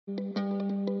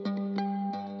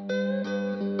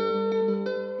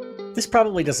This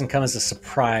probably doesn't come as a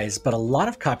surprise, but a lot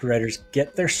of copywriters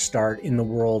get their start in the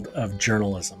world of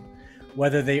journalism.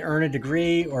 Whether they earn a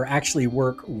degree or actually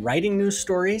work writing news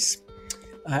stories,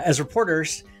 as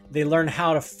reporters, they learn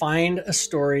how to find a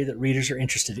story that readers are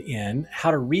interested in, how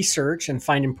to research and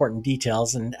find important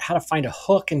details, and how to find a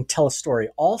hook and tell a story,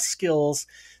 all skills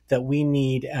that we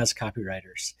need as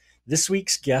copywriters. This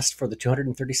week's guest for the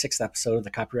 236th episode of the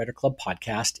Copywriter Club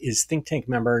podcast is think tank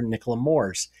member Nicola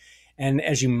Moores. And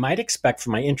as you might expect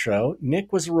from my intro,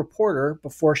 Nick was a reporter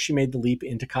before she made the leap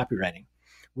into copywriting.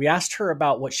 We asked her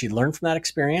about what she learned from that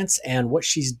experience and what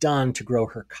she's done to grow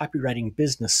her copywriting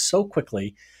business so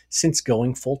quickly since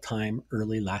going full-time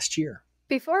early last year.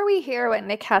 Before we hear what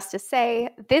Nick has to say,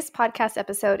 this podcast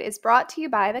episode is brought to you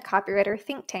by the Copywriter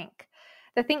Think Tank.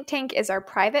 The Think Tank is our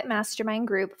private mastermind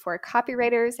group for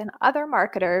copywriters and other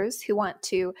marketers who want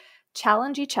to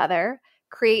challenge each other,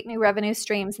 create new revenue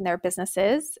streams in their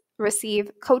businesses,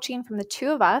 receive coaching from the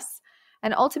two of us,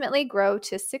 and ultimately grow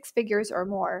to six figures or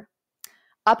more.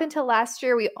 Up until last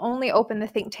year, we only opened the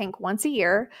Think Tank once a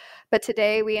year, but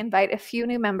today we invite a few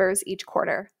new members each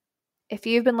quarter. If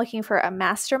you've been looking for a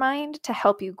mastermind to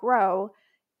help you grow,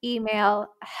 email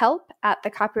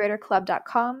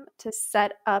help@thecopywriterclub.com to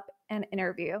set up an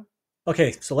interview.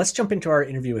 Okay, so let's jump into our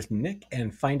interview with Nick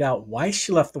and find out why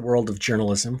she left the world of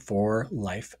journalism for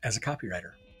life as a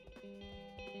copywriter.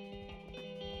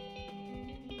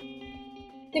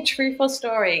 The truthful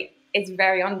story is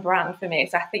very on brand for me,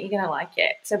 so I think you're going to like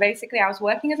it. So basically, I was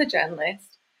working as a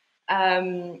journalist,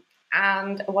 and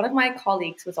one of my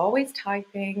colleagues was always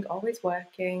typing, always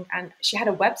working, and she had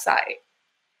a website.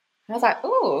 And I was like,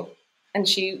 oh, and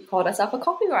she called herself a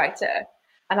copywriter.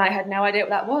 And I had no idea what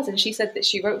that was. And she said that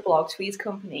she wrote blogs for these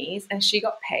companies and she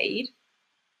got paid,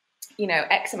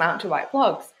 X amount to write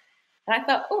blogs. And I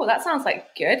thought, oh, that sounds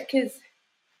like good because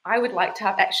I would like to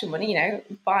have extra money,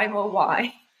 buy more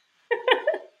wine.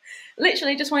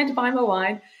 Literally just wanted to buy more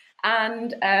wine.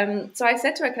 And so I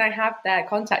said to her, can I have their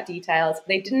contact details?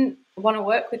 They didn't want to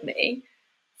work with me,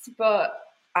 but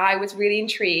I was really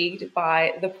intrigued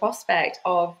by the prospect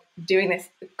of doing this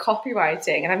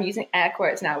copywriting, and I'm using air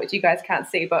quotes now, which you guys can't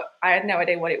see, but I had no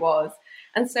idea what it was.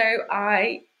 And so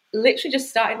I literally just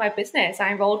started my business.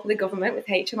 I enrolled with the government with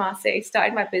HMRC,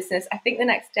 started my business, I think the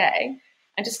next day,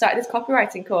 and just started this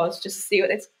copywriting course just to see what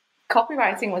this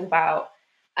copywriting was about.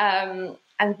 And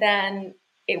then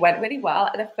it went really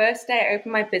well. The first day I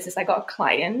opened my business, I got a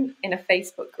client in a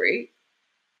Facebook group,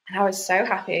 and I was so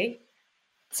happy.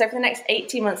 So for the next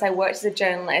 18 months, I worked as a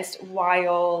journalist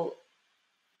while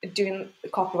doing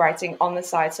copywriting on the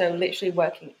side. So literally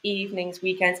working evenings,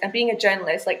 weekends, and being a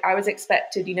journalist, like I was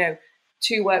expected,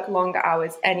 to work longer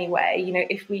hours anyway.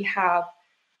 If we have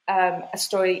a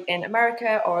story in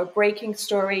America or a breaking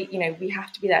story, we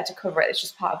have to be there to cover it. It's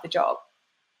just part of the job.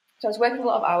 So I was working a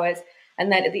lot of hours.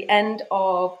 And then at the end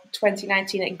of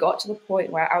 2019, it got to the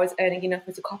point where I was earning enough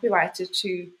as a copywriter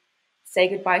to say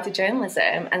goodbye to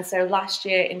journalism. And so last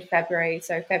year in February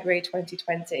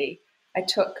 2020, I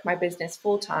took my business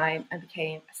full time and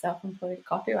became a self-employed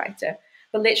copywriter.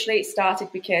 But literally it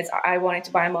started because I wanted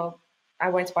to buy more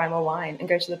wine and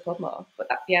go to the pub more. But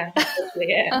that's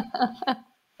literally it.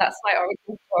 That's my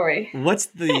origin story. What's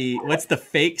the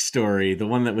fake story, the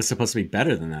one that was supposed to be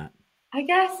better than that? I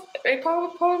guess it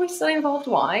probably still involved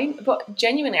wine, but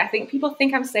genuinely, I think people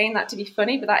think I'm saying that to be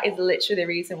funny, but that is literally the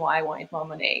reason why I wanted more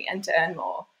money and to earn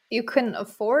more. You couldn't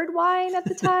afford wine at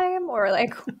the time, or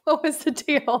what was the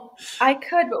deal? I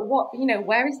could, but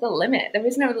where is the limit? There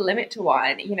is no limit to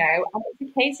wine, and it's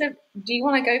a case of, do you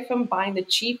want to go from buying the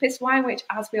cheapest wine, which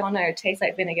as we all know, tastes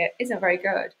like vinegar, isn't very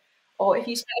good, or if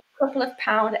you spend a couple of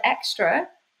pounds extra,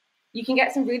 you can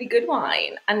get some really good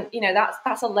wine, and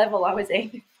that's a level I was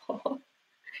aiming for.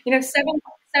 £7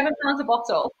 a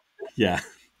bottle. Yeah,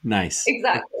 nice.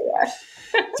 Exactly. Yeah.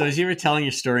 So as you were telling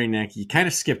your story, Nick, you kind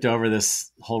of skipped over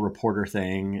this whole reporter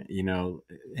thing,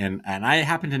 and I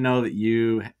happen to know that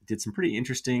you did some pretty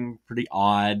interesting, pretty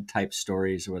odd type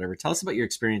stories or whatever. Tell us about your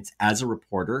experience as a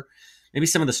reporter, maybe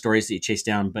some of the stories that you chased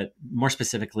down, but more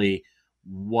specifically,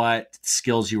 what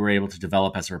skills you were able to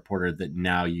develop as a reporter that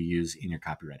now you use in your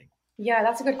copywriting. Yeah,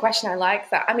 that's a good question. I like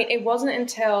that. I mean, it wasn't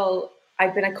until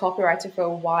I'd been a copywriter for a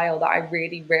while that I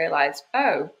really realized,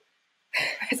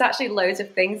 there's actually loads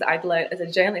of things that I'd learned as a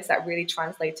journalist that really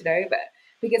translated over.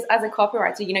 Because as a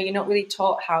copywriter, you're not really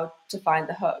taught how to find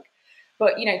the hook.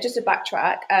 But, just to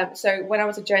backtrack, so when I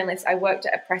was a journalist, I worked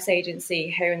at a press agency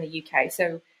here in the UK.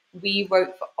 So we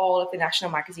wrote for all of the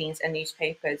national magazines and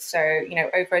newspapers. So,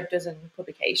 over a dozen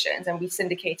publications, and we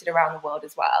syndicated around the world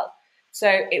as well.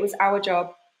 So it was our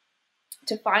job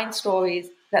to find stories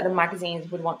that the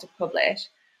magazines would want to publish,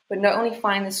 but not only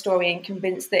find the story and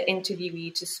convince the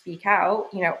interviewee to speak out.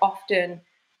 Often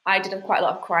I did quite a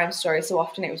lot of crime stories, so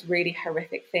often it was really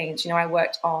horrific things. I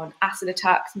worked on acid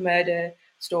attacks, murder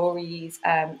stories,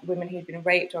 women who'd been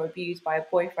raped or abused by a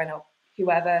boyfriend or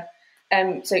whoever.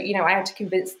 So I had to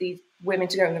convince these women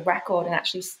to go on the record and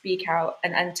actually speak out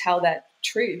and tell their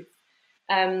truth.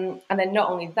 And then not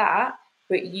only that,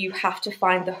 but you have to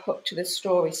find the hook to the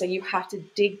story. So you have to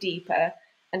dig deeper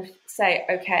and say,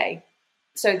 okay,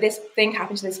 so this thing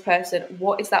happened to this person.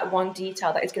 What is that one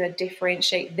detail that is going to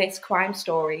differentiate this crime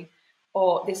story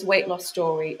or this weight loss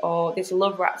story or this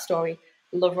love rat story?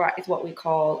 Love rat is what we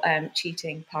call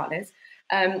cheating partners.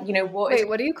 What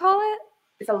do you call it?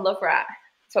 It's a love rat.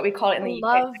 It's what we call it in the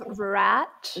love UK.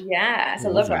 Rat? Yeah, it's a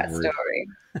love rat story.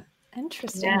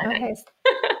 Interesting. Yeah. Okay.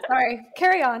 Sorry,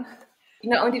 carry on.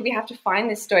 Not only did we have to find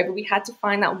this story, but we had to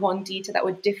find that one detail that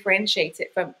would differentiate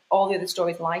it from all the other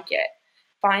stories like it.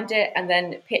 Find it and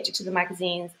then pitch it to the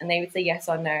magazines, and they would say yes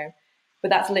or no. But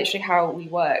that's literally how we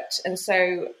worked. And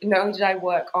so not only did I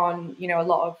work on, a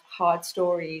lot of hard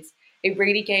stories, it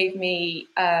really gave me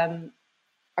a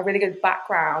really good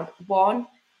background, one,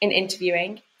 in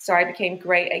interviewing. So I became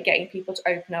great at getting people to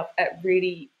open up at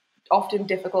really often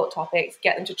difficult topics,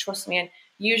 get them to trust me. And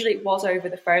usually it was over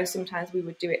the phone. Sometimes we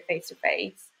would do it face to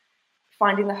face.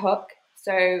 Finding the hook.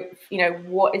 So,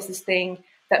 what is this thing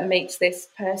that makes this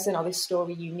person or this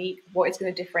story unique? What is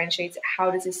going to differentiate it?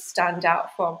 How does this stand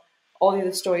out from all the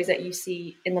other stories that you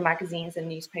see in the magazines and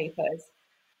newspapers?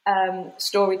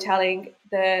 Storytelling,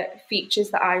 the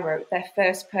features that I wrote, they're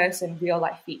first person real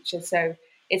life features. So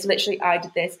it's literally, I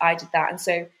did this, I did that. And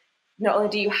so not only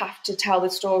do you have to tell the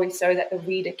story so that the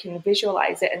reader can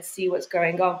visualize it and see what's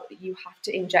going on, but you have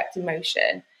to inject emotion.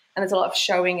 And there's a lot of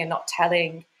showing and not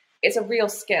telling. It's a real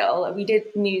skill. We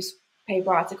did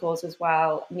newspaper articles as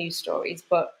well, news stories,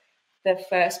 but the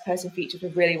first person features were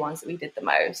really ones that we did the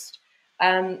most.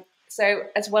 So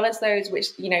as well as those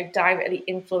which, directly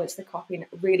influenced the copy and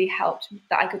really helped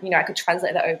that I could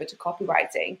translate that over to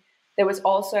copywriting, there was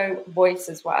also voice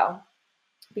as well.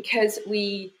 Because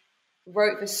we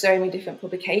wrote for so many different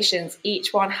publications,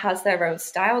 each one has their own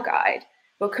style guide.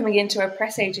 But coming into a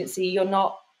press agency, you're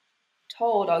not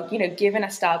told or, given a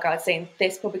style guide saying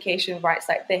this publication writes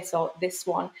like this or this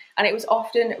one. And it was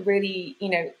often really,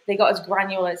 they got as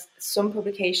granular as some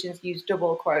publications use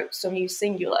double quotes, some use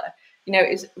singular.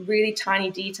 It's really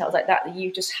tiny details like that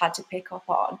you just had to pick up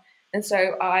on. And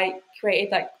so I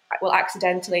created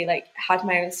accidentally had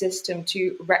my own system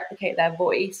to replicate their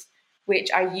voice, which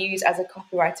I use as a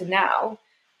copywriter now.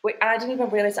 And I didn't even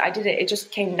realize that I did it. It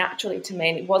just came naturally to me.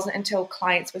 And it wasn't until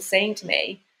clients were saying to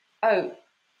me, oh,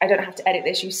 I don't have to edit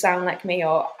this. You sound like me.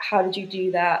 Or how did you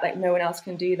do that? No one else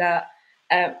can do that.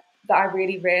 That I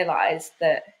really realized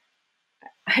that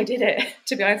I did it.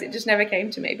 To be honest, it just never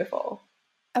came to me before.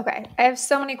 Okay. I have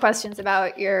so many questions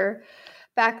about your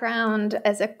background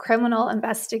as a criminal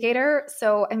investigator.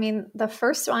 So, the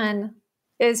first one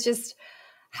is just,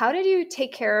 how did you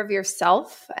take care of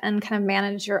yourself and kind of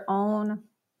manage your own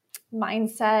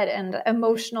mindset and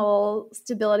emotional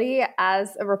stability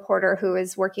as a reporter who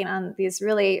is working on these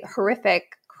really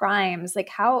horrific crimes?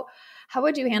 How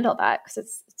would you handle that? Because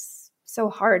it's so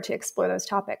hard to explore those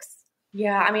topics.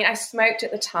 Yeah, I smoked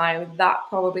at the time. That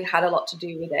probably had a lot to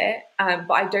do with it.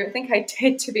 But I don't think I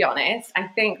did, to be honest. I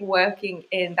think working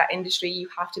in that industry, you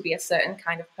have to be a certain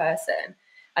kind of person.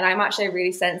 And I'm actually a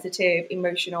really sensitive,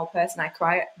 emotional person. I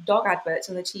cry at dog adverts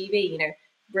on the TV.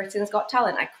 Britain's Got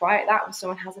Talent. I cry at that when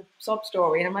someone has a sob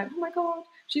story. And I'm like, oh my God,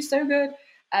 she's so good.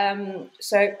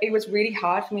 So it was really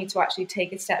hard for me to actually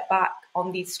take a step back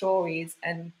on these stories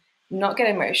and not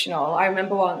get emotional. I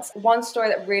remember one story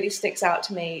that really sticks out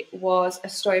to me was a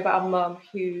story about a mum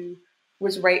who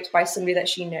was raped by somebody that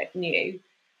she knew.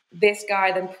 This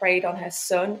guy then preyed on her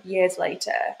son years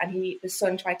later, and the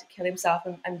son tried to kill himself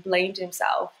and blamed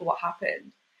himself for what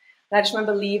happened. And I just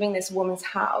remember leaving this woman's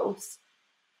house,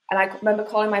 and I remember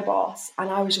calling my boss, and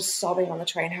I was just sobbing on the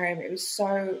train home. It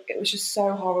was just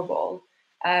so horrible.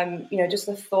 Just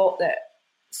the thought that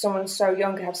someone so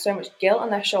young could have so much guilt on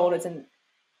their shoulders. And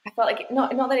I felt like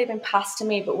not that it had been passed to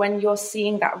me, but when you're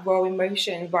seeing that raw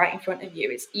emotion right in front of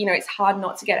you, it's hard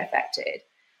not to get affected.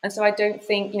 And so I don't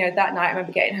think, that night I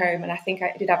remember getting home, and I think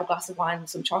I did have a glass of wine and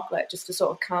some chocolate just to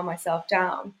sort of calm myself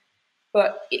down.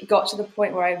 But it got to the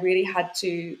point where I really had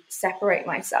to separate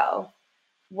myself.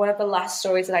 One of the last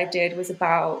stories that I did was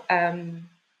about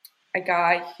a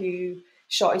guy who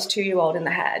shot his 2-year-old in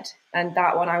the head. And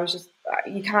that one, I was just,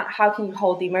 how can you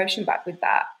hold the emotion back with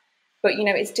that? But,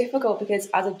 it's difficult because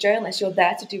as a journalist, you're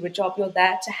there to do a job. You're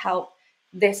there to help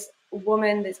this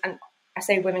woman, and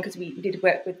say women because we did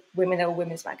work with women or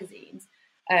women's magazines.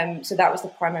 So that was the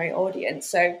primary audience.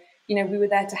 So, we were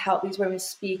there to help these women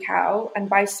speak out. And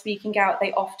by speaking out,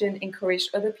 they often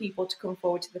encouraged other people to come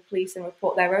forward to the police and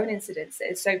report their own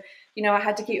incidences. So, I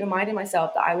had to keep reminding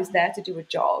myself that I was there to do a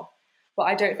job. But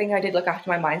I don't think I did look after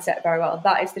my mindset very well.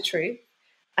 That is the truth.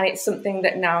 And it's something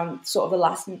that now, sort of the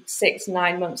last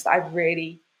 6-9 months, that I've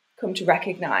really come to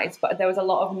recognize. But there was a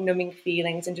lot of numbing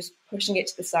feelings and just pushing it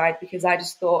to the side because I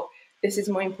just thought, this is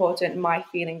more important. My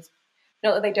feelings,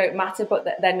 not that they don't matter, but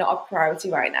that they're not a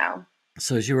priority right now.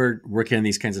 So as you were working on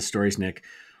these kinds of stories, Nick,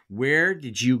 where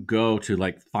did you go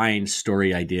to find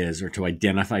story ideas or to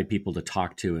identify people to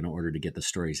talk to in order to get the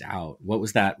stories out? What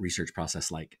was that research process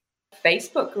like?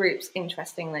 Facebook groups,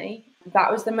 interestingly,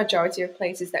 that was the majority of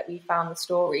places that we found the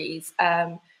stories.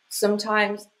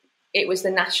 Sometimes it was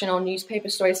the national newspaper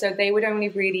stories, so they would only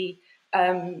really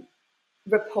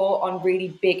report on really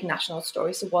big national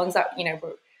stories, so ones that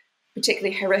were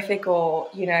particularly horrific, or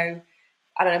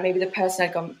I don't know, maybe the person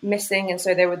had gone missing, and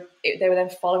so they were then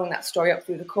following that story up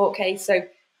through the court case. So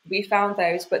we found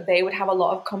those, but they would have a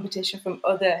lot of competition from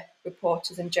other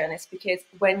reporters and journalists, because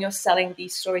when you're selling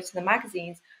these stories to the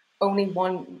magazines, only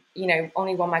one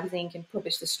magazine can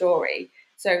publish the story.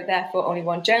 So therefore only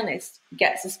one journalist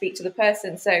gets to speak to the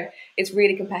person. So it's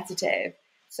really competitive.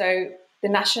 So the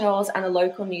nationals and the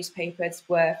local newspapers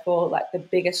were for the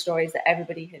bigger stories that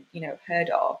everybody had, heard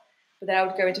of. But then I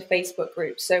would go into Facebook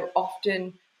groups. So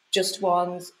often just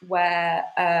ones where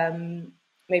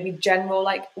maybe general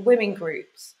women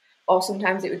groups, or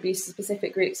sometimes it would be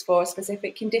specific groups for a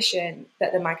specific condition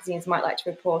that the magazines might like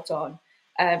to report on.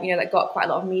 That got quite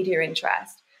a lot of media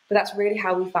interest. But that's really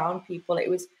how we found people. It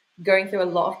was going through a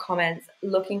lot of comments,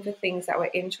 looking for things that were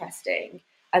interesting,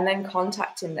 and then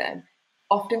contacting them,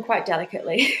 often quite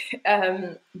delicately,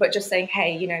 but just saying,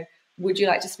 hey, would you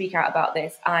like to speak out about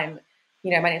this? My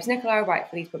name's Nicola, I write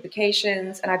for these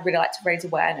publications, and I'd really like to raise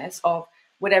awareness of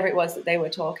whatever it was that they were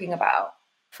talking about.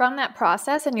 From that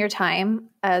process and your time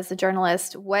as a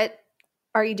journalist, what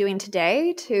are you doing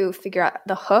today to figure out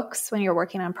the hooks when you're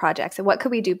working on projects? And what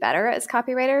could we do better as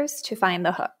copywriters to find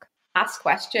the hook? Ask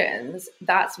questions.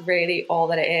 That's really all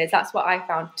that it is. That's what I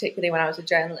found, particularly when I was a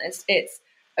journalist. It's,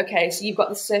 okay, so you've got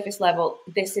the surface level.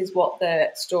 This is what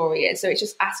the story is. So it's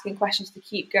just asking questions to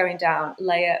keep going down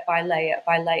layer by layer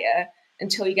by layer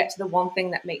until you get to the one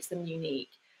thing that makes them unique.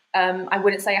 I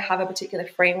wouldn't say I have a particular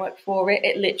framework for it.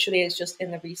 It literally is just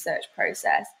in the research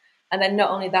process. And then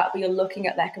not only that, but you're looking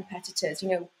at their competitors.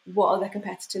 What are their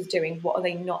competitors doing? What are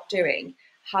they not doing?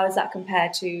 How does that compare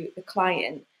to the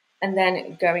client? And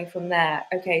then going from there,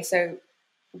 okay, so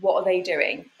what are they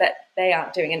doing that they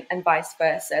aren't doing, and vice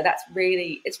versa?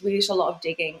 It's really just a lot of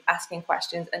digging, asking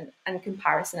questions, and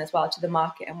comparison as well to the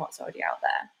market and what's already out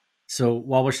there. So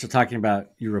while we're still talking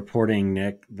about your reporting,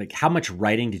 Nick, how much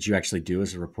writing did you actually do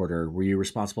as a reporter? Were you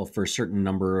responsible for a certain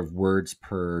number of words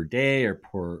per day or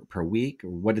per week?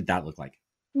 Or what did that look like?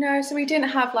 No, so we didn't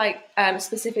have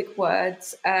specific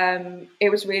words.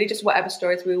 It was really just whatever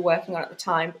stories we were working on at the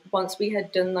time. Once we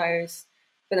had done those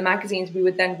for the magazines, we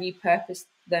would then repurpose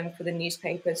them for the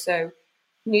newspapers. So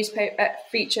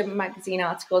feature magazine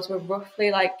articles were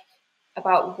roughly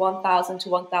about 1,000 to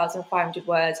 1,500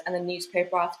 words, and the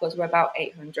newspaper articles were about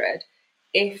 800.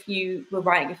 If you were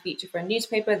writing a feature for a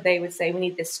newspaper, they would say, we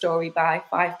need this story by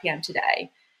 5 p.m. today.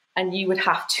 And you would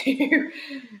have to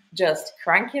just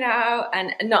crank it out.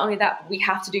 And not only that, we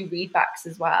have to do readbacks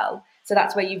as well. So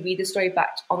that's where you read the story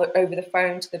back over the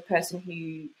phone to the person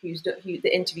who's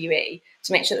the interviewee,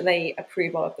 to make sure that they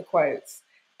approve all of the quotes.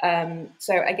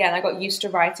 So again, I got used to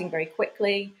writing very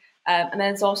quickly. And then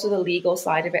there's also the legal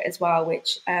side of it as well,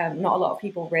 which not a lot of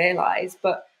people realize.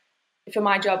 But for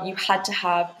my job, you had to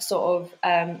have sort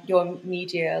of your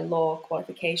media law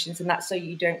qualifications, and that's so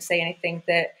you don't say anything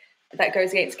that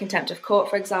goes against contempt of court,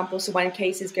 for example. So when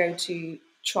cases go to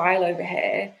trial over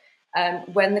here,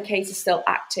 when the case is still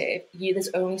active, there's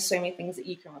only so many things that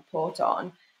you can report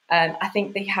on. I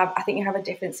think you have a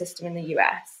different system in the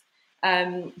US,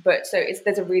 but so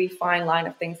there's a really fine line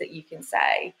of things that you can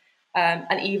say.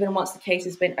 And even once the case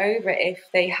has been over, if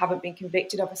they haven't been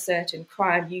convicted of a certain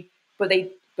crime, but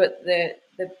the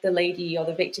lady or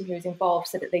the victim who was involved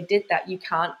said that they did that, you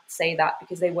can't say that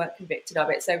because they weren't convicted of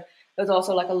it. So there's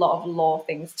also a lot of law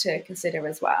things to consider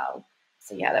as well.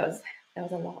 So yeah, that was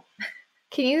a lot.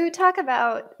 Can you talk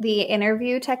about the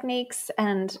interview techniques,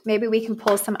 and maybe we can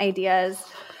pull some ideas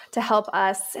to help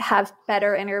us have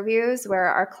better interviews where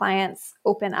our clients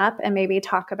open up and maybe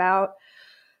talk about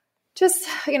just,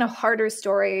 harder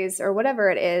stories or whatever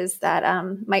it is that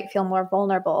might feel more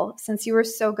vulnerable? Since you were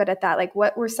so good at that,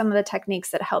 what were some of the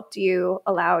techniques that helped you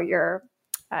allow your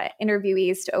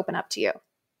interviewees to open up to you?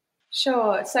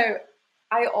 Sure. So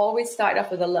I always started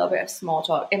off with a little bit of small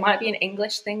talk. It might be an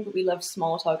English thing, but we love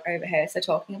small talk over here. So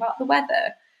talking about the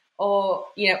weather, or,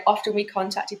 often we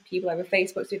contacted people over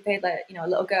Facebook. So if they had, a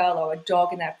little girl or a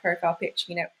dog in their profile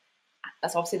picture,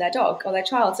 that's obviously their dog or their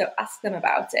child. So ask them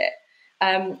about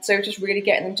it. So just really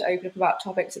getting them to open up about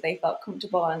topics that they felt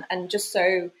comfortable on, and just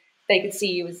so they could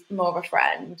see you as more of a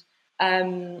friend.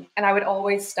 And I would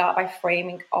always start by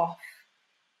framing off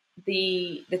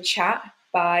the chat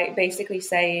by basically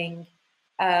saying,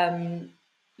 we're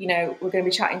going to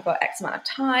be chatting for X amount of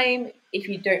time. If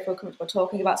you don't feel comfortable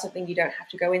talking about something, you don't have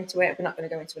to go into it. We're not going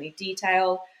to go into any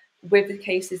detail. With the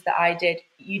cases that I did,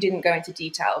 you didn't go into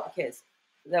detail because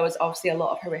there was obviously a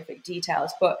lot of horrific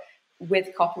details. But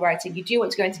with copywriting, you do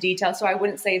want to go into detail. So I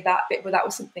wouldn't say that bit, but that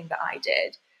was something that I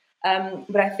did.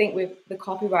 But I think with the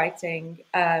copywriting,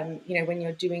 when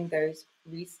you're doing those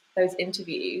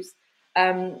interviews,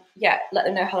 let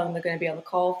them know how long they're going to be on the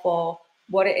call for,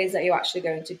 what it is that you're actually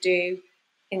going to do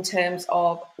in terms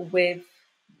of with,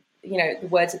 the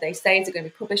words that they say. Is it going to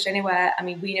be published anywhere? I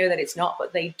mean, we know that it's not,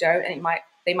 but they don't, and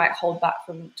they might hold back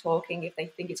from talking if they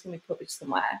think it's going to be published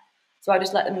somewhere. So I'll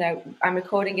just let them know I'm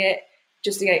recording it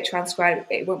just to get it transcribed.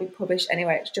 It won't be published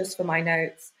anywhere. It's just for my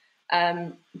notes.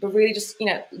 But really just,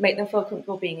 make them feel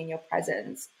comfortable being in your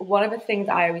presence. One of the things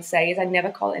I always say is I never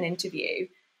call it an interview.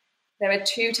 There are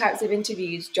two types of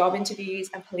interviews, job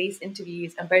interviews and police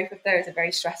interviews, and both of those are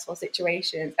very stressful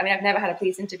situations. I mean, I've never had a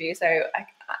police interview, so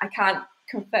I can't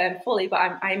confirm fully, but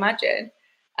I imagine.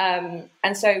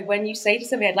 And so when you say to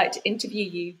somebody, I'd like to interview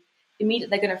you,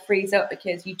 immediately they're going to freeze up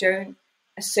because you don't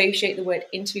associate the word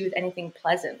interview with anything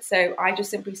pleasant. So I just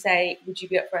simply say, would you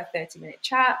be up for a 30-minute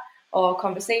chat or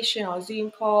conversation or Zoom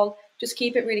call? Just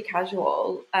keep it really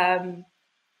casual.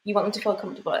 You want them to feel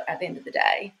comfortable at the end of the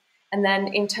day. And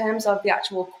then in terms of the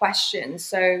actual questions,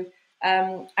 so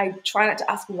I try not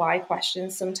to ask why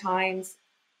questions. Sometimes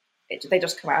they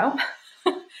just come out.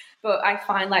 But I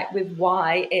find with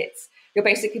why, you're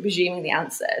basically presuming the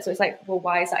answer. So it's like, well,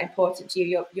 why is that important to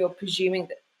you? You're presuming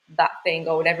that thing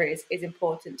or whatever it is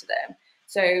important to them.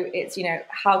 So it's,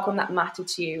 how come that mattered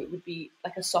to you? It would be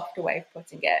like a softer way of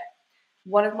putting it.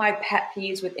 One of my pet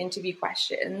peeves with interview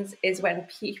questions is when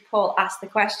people ask the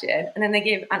question and then they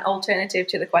give an alternative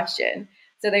to the question.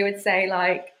 So they would say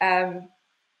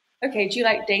okay, do you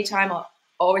like daytime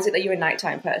or is it that you're a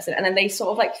nighttime person? And then they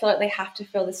sort of feel like they have to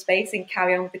fill the space and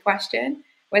carry on with the question.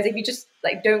 Whereas if you just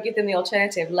don't give them the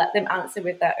alternative, let them answer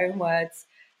with their own words.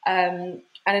 And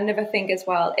another thing as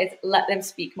well is let them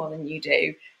speak more than you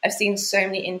do. I've seen so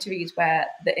many interviews where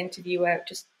the interviewer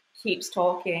just keeps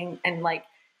talking and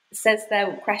says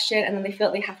their question and then they feel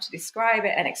like they have to describe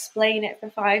it and explain it for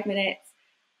 5 minutes.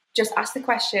 Just ask the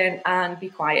question and be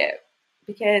quiet,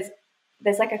 because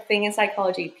there's a thing in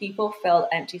psychology, people fill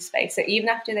empty space. So even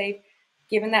after they've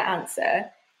given their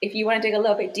answer, if you want to dig a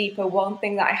little bit deeper, one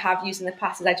thing that I have used in the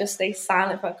past is I just stay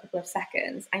silent for a couple of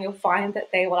seconds and you'll find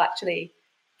that they will actually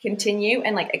continue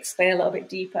and explain a little bit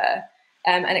deeper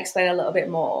and explain a little bit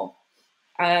more.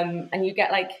 And you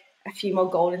get a few more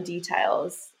golden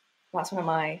details. That's one of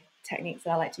my techniques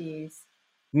that I like to use.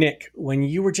 Nick, when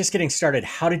you were just getting started,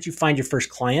 how did you find your first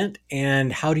client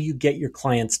and how do you get your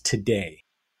clients today?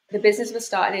 The business was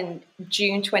started in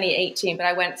June 2018, but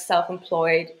I went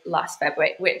self-employed last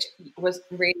February, which was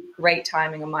really great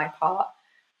timing on my part.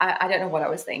 I don't know what I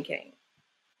was thinking.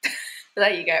 But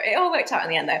there you go. It all worked out in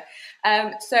the end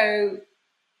though. So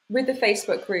with the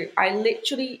Facebook group, I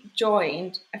literally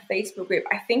joined a Facebook group.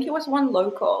 I think it was one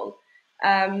local.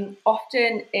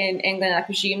 Often in England, I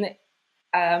presume that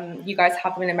you guys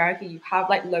have them in America, you have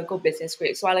local business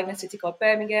groups. So I live in a city called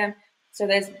Birmingham. So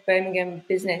there's Birmingham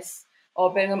business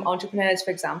or Birmingham entrepreneurs,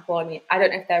 for example. I mean, I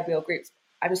don't know if they're real groups.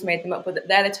 I just made them up, but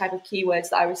they're the type of keywords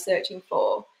that I was searching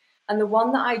for. And the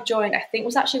one that I joined, I think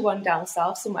was actually one down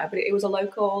south somewhere, but it was a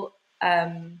local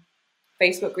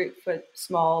Facebook group for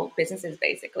small businesses,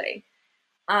 basically.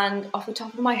 And off the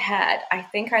top of my head, I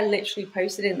think I literally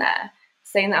posted in there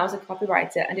saying that I was a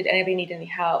copywriter and did anybody need any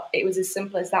help. It was as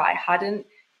simple as that. I hadn't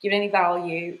given any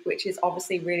value, which is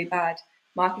obviously really bad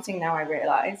marketing now, I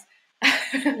realize.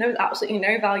 There was absolutely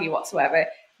no value whatsoever.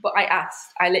 But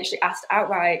I literally asked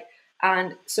outright,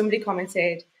 and somebody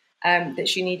commented that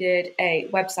she needed a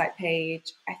website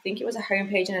page. I think it was a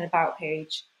homepage and an about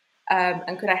page.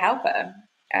 And could I help her?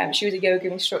 She was a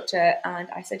yoga instructor, and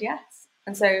I said yes.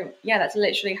 And so, yeah, that's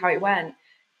literally how it went.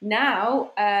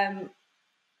 Now,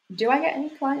 do I get any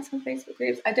clients from Facebook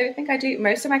groups? I don't think I do.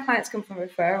 Most of my clients come from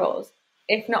referrals,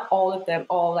 if not all of them,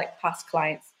 or past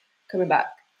clients coming back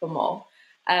for more.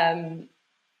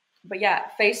 But yeah,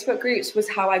 Facebook groups was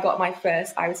how I got my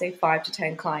first, I would say, 5 to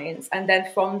 10 clients. And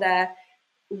then from there,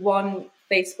 one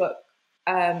Facebook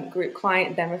group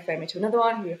client then referred me to another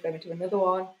one, who referred me to another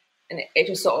one. And it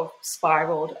just sort of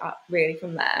spiraled up really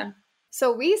from there.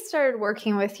 So we started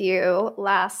working with you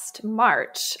last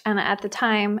March, and at the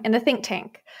time in the think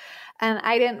tank. And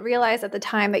I didn't realize at the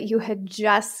time that you had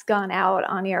just gone out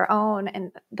on your own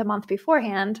and the month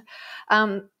beforehand.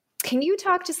 Can you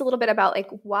talk just a little bit about like,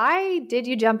 why did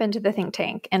you jump into the think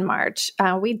tank in March?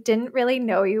 We didn't really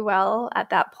know you well at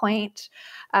that point.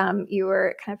 You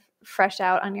were kind of fresh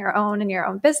out on your own in your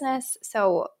own business.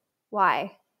 So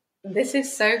why? This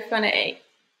is so funny.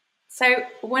 So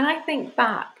when I think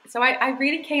back, so I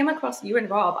really came across you and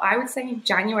Rob, I would say in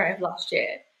January of last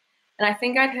year. And I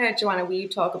think I'd heard Joanna Weave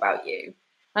talk about you. And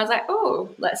I was like, oh,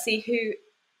 let's see who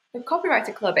the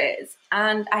Copywriter Club is.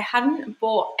 And I hadn't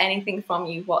bought anything from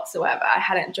you whatsoever. I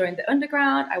hadn't joined the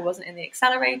underground. I wasn't in the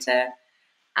accelerator.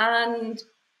 And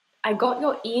I got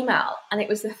your email, and it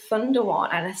was the Thunder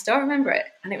one. And I still remember it.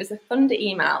 And it was the Thunder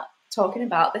email talking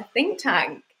about the think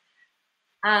tank.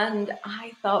 And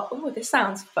I thought, oh, this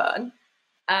sounds fun.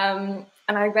 And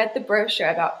I read the brochure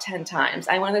about 10 times.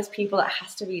 I'm one of those people that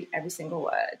has to read every single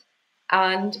word.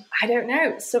 And I don't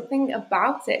know, something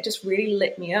about it just really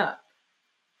lit me up.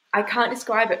 I can't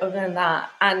describe it other than that.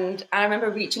 And I remember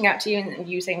reaching out to you and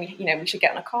you saying, we should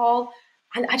get on a call.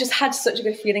 And I just had such a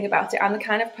good feeling about it. I'm the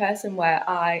kind of person where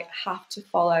I have to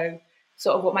follow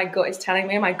sort of what my gut is telling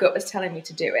me. And my gut was telling me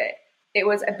to do it. It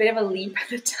was a bit of a leap at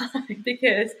the time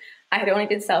because I had only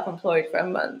been self-employed for a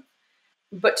month.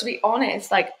 But to be honest,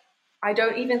 like, I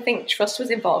don't even think trust was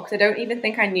involved because I don't even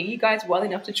think I knew you guys well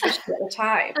enough to trust you at the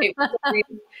time. It was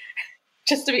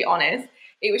just to be honest,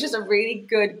 it was just a really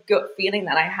good gut feeling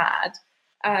that I had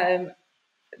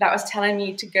that was telling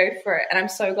me to go for it. And I'm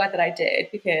so glad that I did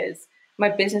because my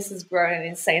business has grown an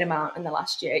insane amount in the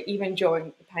last year, even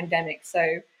during the pandemic.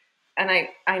 So, and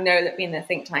I know that being in the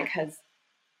think tank has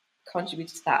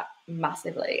contributed to that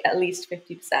massively, at least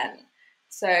 50%.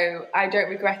 So I don't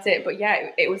regret it, but yeah,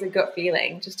 it was a gut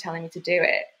feeling just telling me to do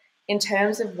it. In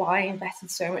terms of why I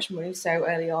invested so much money so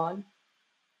early on,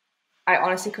 I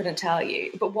honestly couldn't tell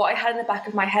you. But what I had in the back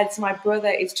of my head, so my brother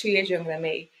is 2 years younger than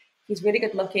me. He's really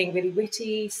good looking, really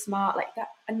witty, smart, like that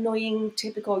annoying,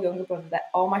 typical younger brother that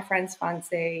all my friends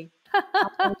fancy.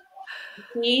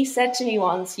 He said to me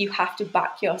once, you have to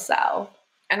back yourself.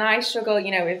 And I struggle,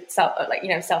 with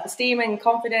self-esteem and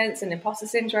confidence and imposter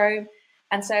syndrome.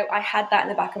 And so I had that in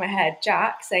the back of my head,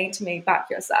 Jack saying to me, back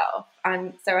yourself.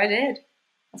 And so I did.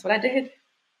 That's what I did.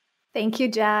 Thank you,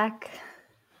 Jack.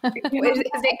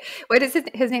 What is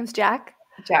his name's Jack?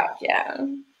 Jack, yeah.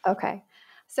 Okay.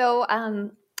 So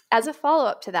as a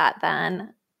follow-up to that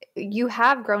then, you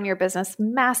have grown your business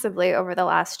massively over the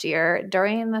last year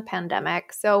during the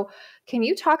pandemic. So can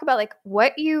you talk about like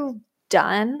what you've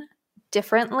done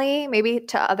differently, maybe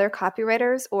to other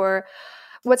copywriters, or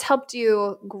what's helped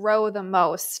you grow the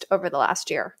most over the last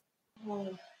year? Oh,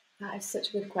 that is such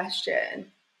a good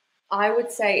question. I would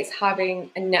say it's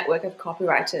having a network of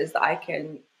copywriters that I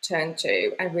can turn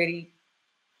to and really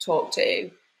talk to.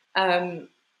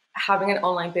 Having an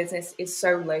online business is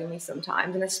so lonely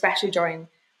sometimes, and especially during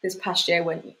this past year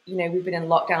when, we've been in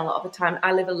lockdown a lot of the time.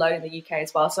 I live alone in the UK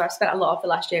as well, so I've spent a lot of the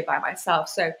last year by myself.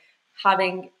 So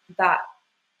having that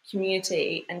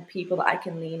community and people that I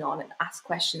can lean on and ask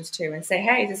questions to and say,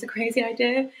 hey, is this a crazy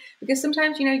idea? Because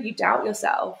sometimes, you doubt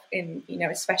yourself in,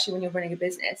 especially when you're running a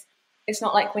business. It's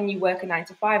not like when you work a 9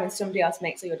 to 5 and somebody else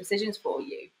makes all your decisions for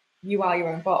you. You are your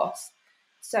own boss.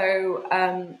 So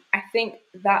I think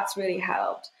that's really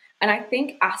helped. And I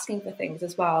think asking for things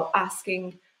as well,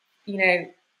 asking,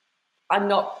 I'm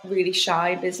not really shy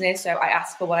in business, so I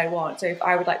ask for what I want. So if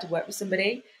I would like to work with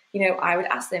somebody, I would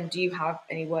ask them, do you have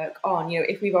any work on,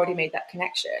 if we've already made that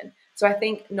connection. So I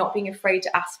think not being afraid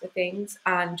to ask for things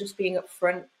and just being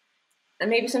upfront, and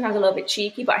maybe sometimes a little bit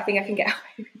cheeky, but I think I can get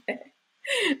away with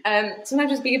it.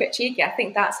 Sometimes just being a bit cheeky, I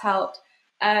think that's helped.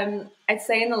 I'd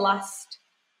say in the last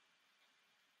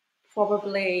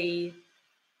probably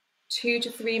 2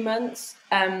 to 3 months,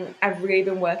 I've really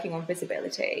been working on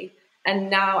visibility.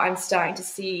 And now I'm starting to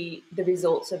see the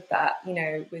results of that,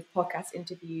 with podcast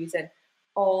interviews, and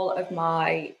all of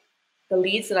the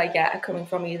leads that I get are coming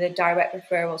from either direct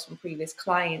referrals from previous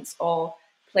clients or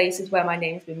places where my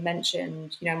name's been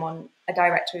mentioned. I'm on a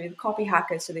directory with Copy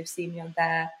Hackers, so they've seen me on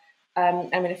there.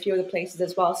 I'm in a few other places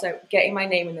as well. So getting my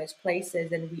name in those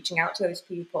places and reaching out to those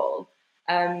people,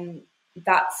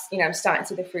 that's, I'm starting to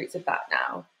see the fruits of that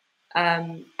now.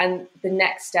 And the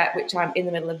next step, which I'm in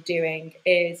the middle of doing,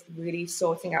 is really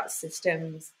sorting out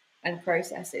systems and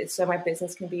processes so my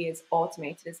business can be as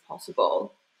automated as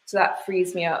possible. So that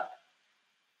frees me up,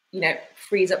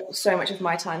 frees up so much of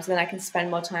my time. So then I can spend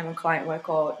more time on client work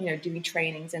or, doing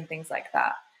trainings and things like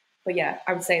that. But yeah,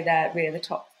 I would say they're really the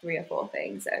top 3 or 4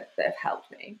 things that have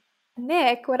helped me.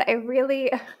 Nick, what I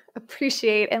really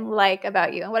appreciate and like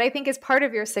about you, and what I think is part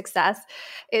of your success,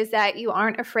 is that you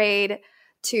aren't afraid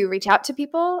to reach out to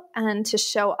people and to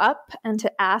show up and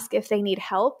to ask if they need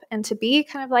help, and to be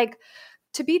kind of like,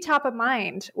 to be top of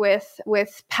mind with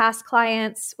past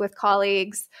clients, with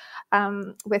colleagues,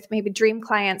 with maybe dream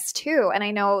clients too. And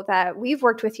I know that we've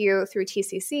worked with you through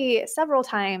TCC several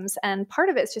times, and part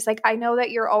of it's just like, I know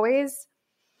that you're always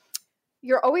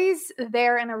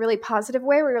there in a really positive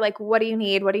way, where you're like, what do you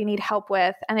need? What do you need help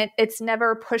with? And it's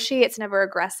never pushy. It's never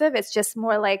aggressive. It's just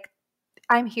more like,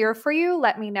 I'm here for you.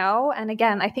 Let me know. And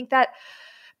again, I think that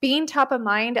being top of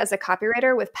mind as a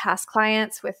copywriter with past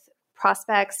clients, with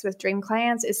prospects, with dream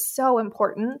clients is so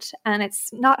important. And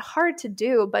it's not hard to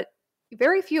do, but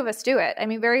very few of us do it. I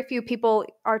mean, very few people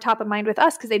are top of mind with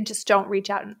us because they just don't reach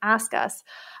out and ask us.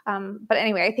 But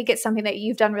anyway, I think it's something that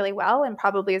you've done really well, and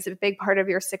probably is a big part of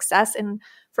your success. And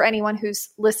for anyone who's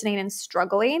listening and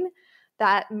struggling,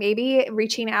 that maybe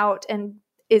reaching out and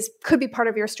could be part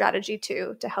of your strategy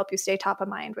too, to help you stay top of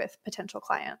mind with potential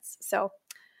clients. So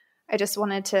I just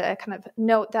wanted to kind of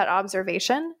note that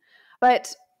observation.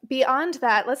 But beyond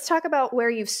that, let's talk about where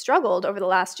you've struggled over the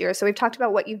last year. So we've talked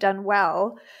about what you've done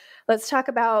well. Let's talk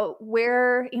about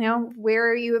where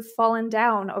you have fallen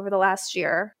down over the last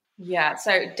year. Yeah,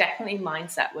 so definitely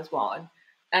mindset was one.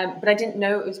 But I didn't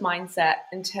know it was mindset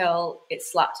until it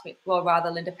slapped me. Well, rather,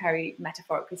 Linda Perry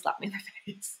metaphorically slapped me in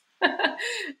the face.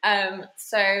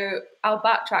 So I'll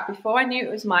backtrack. Before I knew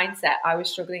it was mindset, I was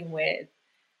struggling with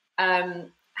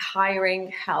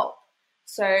hiring help.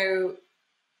 So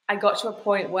I got to a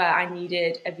point where I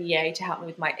needed a VA to help me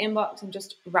with my inbox and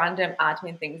just random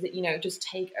admin things that, just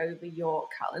take over your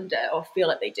calendar or feel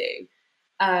like they do.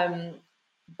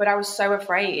 But I was so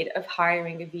afraid of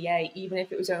hiring a VA, even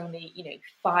if it was only,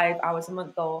 5 hours a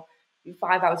month or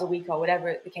 5 hours a week or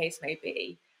whatever the case may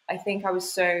be. I think I was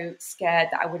so scared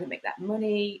that I wouldn't make that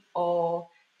money, or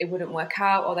it wouldn't work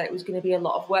out, or that it was going to be a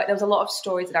lot of work. There was a lot of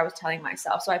stories that I was telling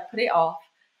myself. So I put it off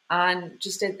and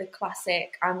just did the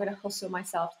classic, I'm going to hustle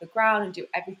myself to the ground and do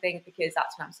everything because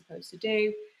that's what I'm supposed to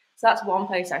do. So that's one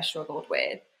place I struggled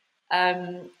with.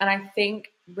 And I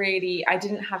think really I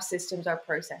didn't have systems or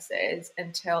processes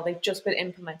until they've just been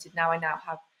implemented. Now I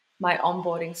have my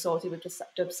onboarding sorted with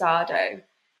Dubsado.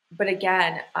 But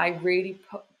again, I really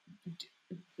put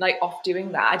off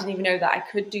doing that. I didn't even know that I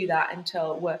could do that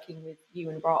until working with you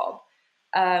and Rob.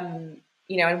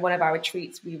 In one of our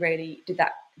retreats, we really did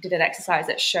an exercise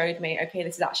that showed me, okay,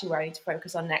 this is actually where I need to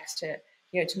focus on next to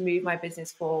move my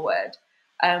business forward.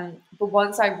 But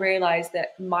once I realized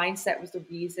that mindset was the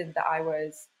reason that I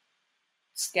was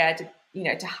scared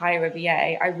to hire a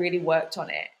VA, I really worked on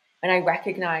it. And I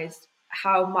recognized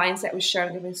how mindset was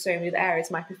showing up in so many other areas.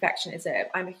 My perfectionism.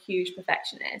 I'm a huge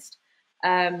perfectionist.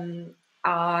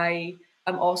 I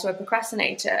am also a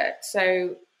procrastinator.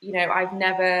 So, I've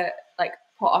never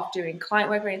put off doing client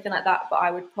work or anything like that, but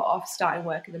I would put off starting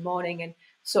work in the morning and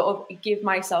sort of give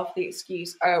myself the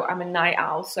excuse, oh, I'm a night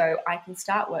owl, so I can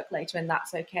start work later and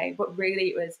that's okay. But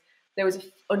really there was an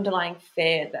underlying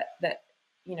fear that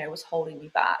was holding me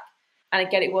back. And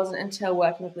again, it wasn't until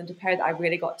working with Linda Perry that I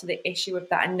really got to the issue of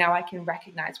that. And now I can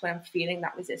recognize when I'm feeling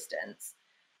that resistance.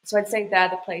 So I'd say they're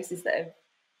the places that have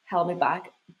held me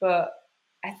back. But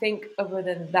I think other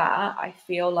than that, I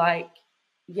feel like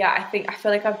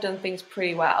I've done things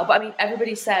pretty well. But I mean,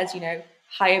 everybody says,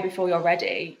 hire before you're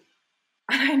ready.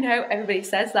 I know everybody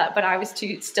says that, but I was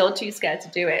still too scared to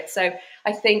do it. So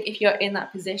I think if you're in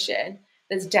that position,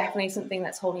 there's definitely something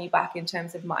that's holding you back in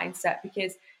terms of mindset,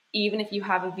 because even if you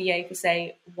have a VA for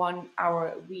say 1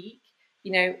 hour a week,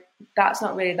 that's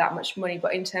not really that much money,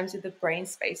 but in terms of the brain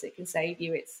space it can save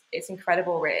you, it's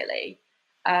incredible, really.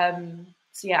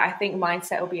 So yeah, I think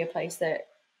mindset will be a place that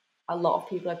a lot of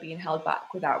people are being held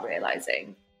back without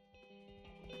realizing.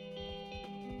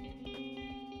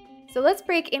 So let's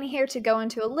break in here to go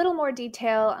into a little more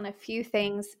detail on a few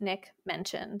things Nick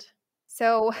mentioned.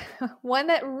 So one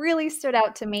that really stood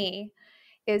out to me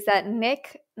is that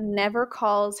Nick never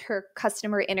calls her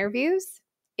customer interviews.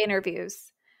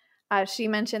 She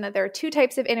mentioned that there are 2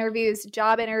 types of interviews,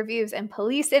 job interviews and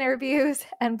police interviews,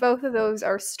 and both of those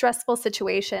are stressful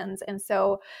situations. And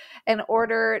so in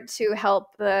order to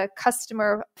help the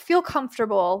customer feel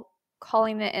comfortable,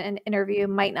 calling it an interview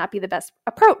might not be the best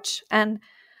approach. And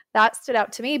that stood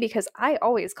out to me because I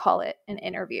always call it an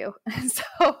interview.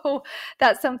 So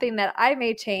that's something that I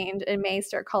may change and may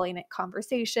start calling it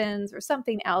conversations or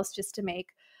something else, just to make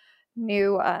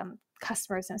new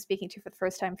customers I'm speaking to for the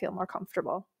first time feel more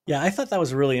comfortable. Yeah, I thought that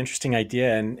was a really interesting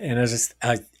idea. And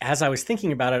as I was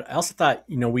thinking about it, I also thought,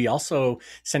 we also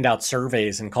send out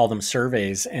surveys and call them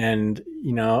surveys. And,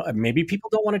 maybe people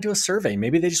don't want to do a survey.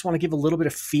 Maybe they just want to give a little bit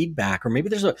of feedback, or maybe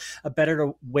there's a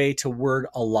better way to word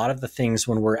a lot of the things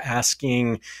when we're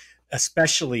asking,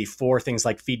 especially for things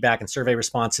like feedback and survey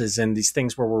responses and these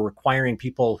things where we're requiring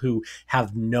people who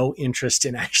have no interest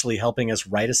in actually helping us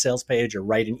write a sales page or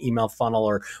write an email funnel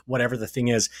or whatever the thing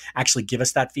is, actually give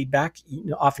us that feedback.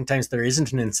 Oftentimes there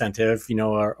isn't an incentive,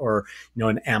 or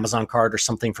an Amazon card or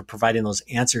something for providing those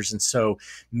answers. And so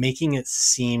making it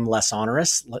seem less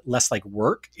onerous, less like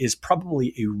work, is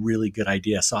probably a really good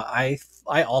idea. So I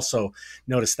also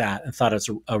noticed that and thought it's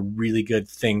a really good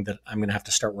thing that I'm going to have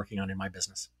to start working on in my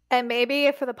business. And maybe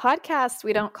for the podcast,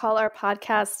 we don't call our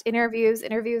podcast interviews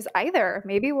either.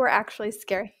 Maybe we're actually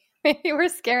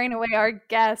scaring away our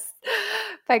guests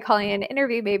by calling it an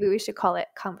interview. Maybe we should call it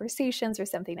conversations or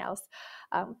something else.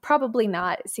 Probably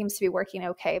not. It seems to be working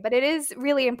okay. But it is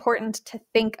really important to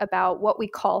think about what we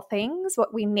call things,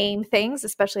 what we name things,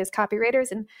 especially as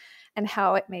copywriters, and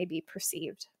how it may be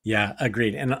perceived. Yeah,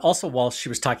 agreed. And also, while she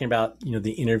was talking about,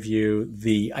 the interview,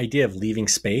 the idea of leaving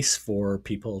space for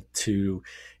people to,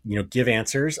 give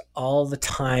answers all the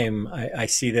time. I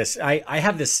see this. I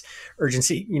have this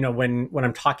urgency, when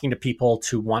I'm talking to people,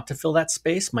 to want to fill that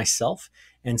space myself.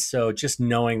 And so just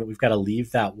knowing that we've got to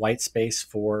leave that white space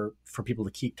for people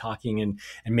to keep talking and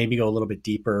maybe go a little bit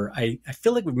deeper. I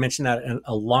feel like we've mentioned that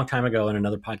a long time ago in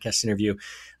another podcast interview.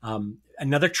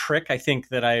 Another trick I think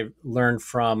that I learned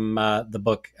from the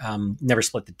book, Never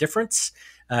Split the Difference,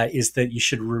 is that you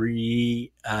should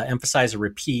emphasize or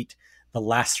repeat the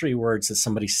last three words that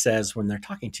somebody says when they're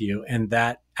talking to you. And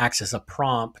that acts as a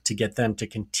prompt to get them to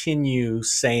continue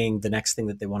saying the next thing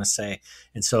that they want to say.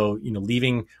 And so,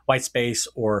 leaving white space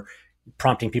or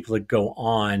prompting people to go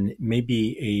on may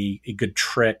be a good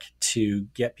trick to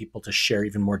get people to share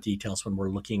even more details when we're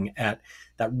looking at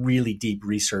that really deep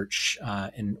research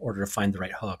in order to find the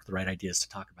right hook, the right ideas to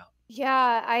talk about.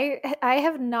 Yeah, I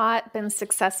have not been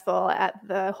successful at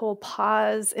the whole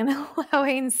pause and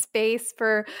allowing space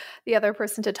for the other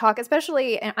person to talk,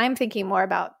 especially, and I'm thinking more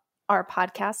about our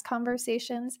podcast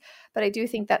conversations, but I do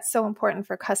think that's so important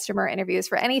for customer interviews,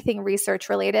 for anything research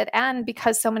related. And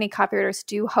because so many copywriters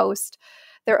do host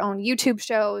their own YouTube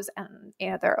shows and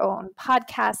their own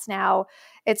podcasts now,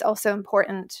 it's also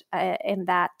important in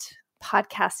that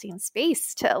podcasting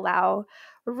space to allow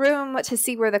room to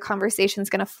see where the conversation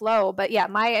is going to flow. But yeah,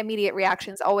 my immediate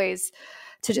reaction is always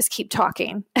to just keep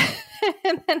talking.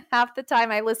 And then half the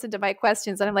time I listen to my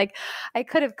questions and I'm like, I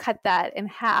could have cut that in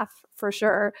half for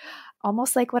sure.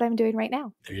 Almost like what I'm doing right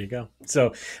now. There you go.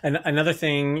 So another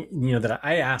thing, that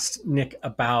I asked Nick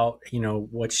about,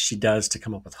 what she does to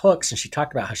come up with hooks. And she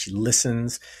talked about how she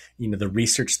listens, the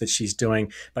research that she's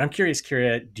doing. But I'm curious,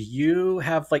 Kira, do you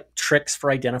have like tricks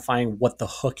for identifying what the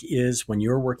hook is when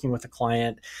you're working with a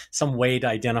client? Some way to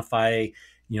identify,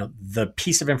 the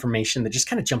piece of information that just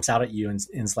kind of jumps out at you and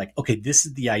is like, okay, this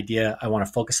is the idea I want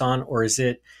to focus on? Or is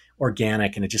it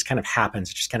organic and it just kind of happens?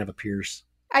 It just kind of appears?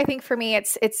 I think for me,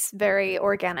 it's very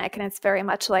organic, and it's very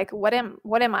much like, what am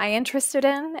I interested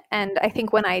in? And I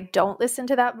think when I don't listen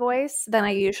to that voice, then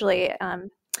I usually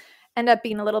end up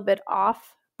being a little bit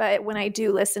off. But when I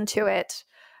do listen to it,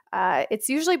 it's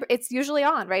usually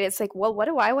on, right? It's like, well, what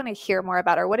do I want to hear more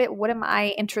about? Or what am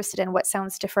I interested in? What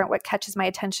sounds different? What catches my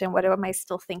attention? What am I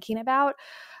still thinking about?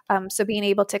 So being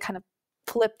able to kind of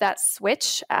flip that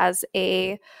switch as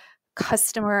a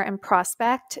customer and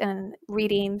prospect and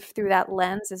reading through that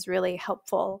lens is really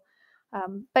helpful.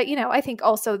 But, I think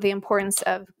also the importance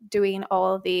of doing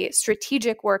all of the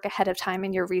strategic work ahead of time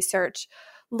in your research,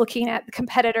 looking at the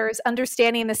competitors,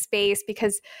 understanding the space,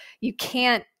 because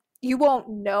you won't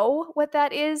know what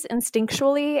that is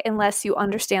instinctually unless you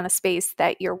understand the space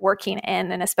that you're working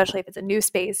in. And especially if it's a new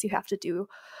space, you have to do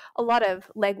a lot of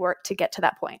legwork to get to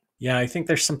that point. Yeah, I think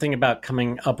there's something about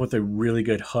coming up with a really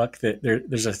good hook that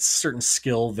there's a certain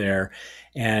skill there.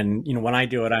 And, when I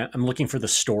do it, I'm looking for the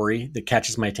story that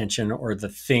catches my attention or the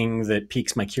thing that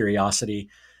piques my curiosity.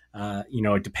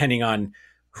 Depending on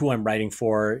who I'm writing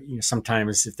for,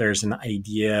 sometimes if there's an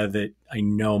idea that I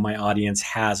know my audience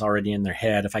has already in their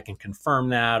head, if I can confirm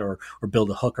that or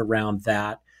build a hook around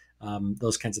that,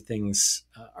 those kinds of things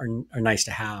are nice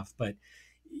to have. But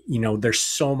there's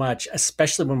so much,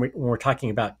 especially when we're talking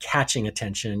about catching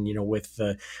attention, with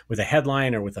a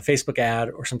headline or with a Facebook ad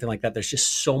or something like that. There's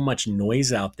just so much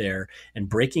noise out there, and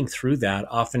breaking through that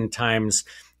oftentimes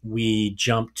We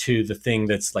jump to the thing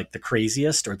that's like the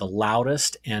craziest or the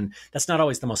loudest. And that's not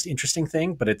always the most interesting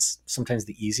thing, but it's sometimes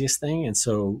the easiest thing. And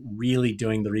so really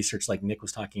doing the research like Nick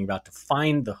was talking about to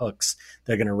find the hooks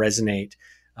that are going to resonate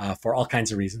for all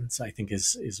kinds of reasons, I think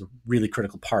is a really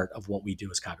critical part of what we do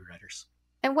as copywriters.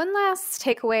 And one last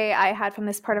takeaway I had from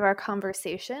this part of our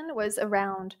conversation was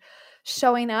around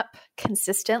showing up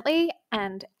consistently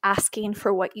and asking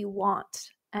for what you want.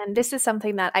 And this is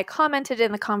something that I commented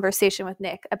in the conversation with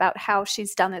Nick about how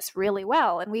she's done this really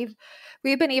well. And we've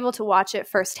been able to watch it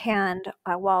firsthand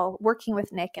while working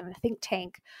with Nick in the think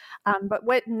tank. But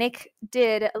what Nick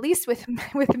did, at least with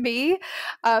me,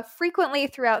 frequently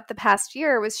throughout the past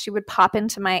year, was she would pop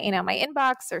into my my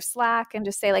inbox or Slack and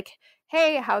just say like,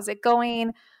 "Hey, how's it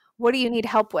going? What do you need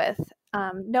help with?"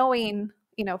 Knowing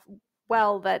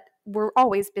well that we're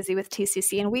always busy with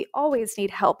TCC and we always need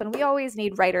help and we always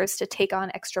need writers to take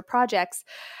on extra projects.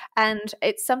 And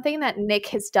it's something that Nick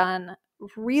has done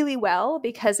really well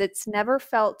because it's never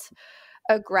felt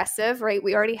aggressive, right?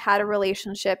 We already had a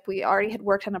relationship. We already had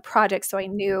worked on a project. So I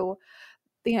knew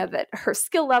that her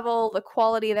skill level, the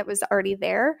quality that was already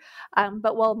there.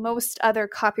 But while most other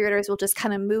copywriters will just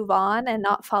kind of move on and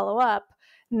not follow up,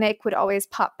 Nick would always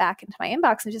pop back into my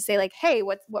inbox and just say like, "Hey,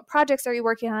 what projects are you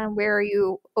working on? Where are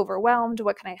you overwhelmed?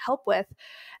 What can I help with?"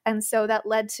 And so that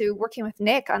led to working with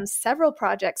Nick on several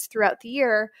projects throughout the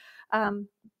year,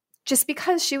 just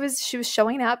because she was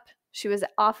showing up, she was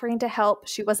offering to help,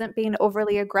 she wasn't being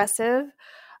overly aggressive.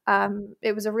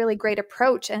 It was a really great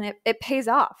approach and it pays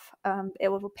off. It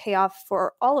will pay off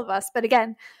for all of us. But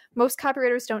again, most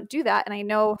copywriters don't do that. And I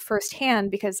know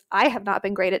firsthand because I have not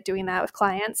been great at doing that with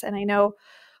clients. And I know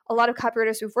a lot of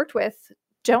copywriters we've worked with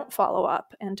don't follow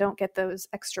up and don't get those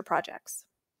extra projects.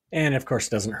 And of course, it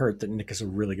doesn't hurt that Nick is a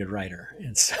really good writer.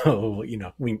 And so, you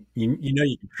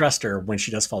can trust her when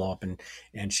she does follow up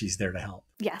and she's there to help.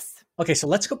 Yes. Okay, so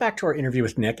let's go back to our interview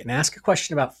with Nick and ask a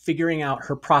question about figuring out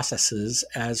her processes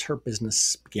as her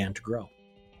business began to grow.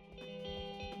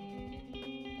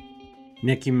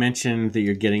 Nick, you mentioned that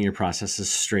you're getting your processes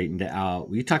straightened out.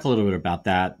 Will you talk a little bit about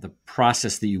that, the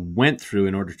process that you went through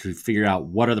in order to figure out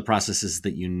what are the processes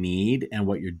that you need and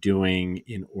what you're doing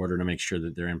in order to make sure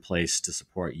that they're in place to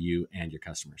support you and your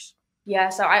customers? Yeah,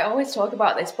 so I always talk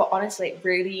about this, but honestly, it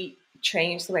really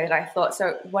changed the way that I thought.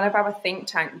 So one of our think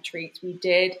tank retreats, we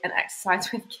did an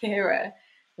exercise with Kira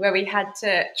where we had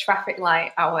to traffic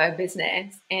light our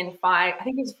business in five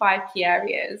key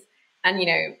areas. And,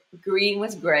 green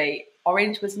was great.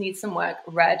 Orange was need some work.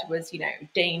 Red was,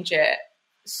 danger,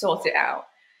 sort it out.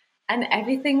 And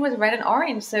everything was red and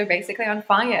orange. So basically on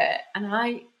fire. And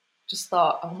I just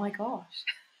thought, oh my gosh,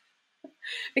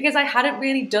 because I hadn't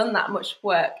really done that much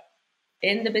work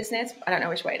in the business. I don't know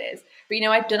which way it is, but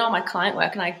I've done all my client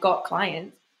work and I got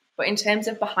clients. But in terms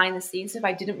of behind the scenes stuff,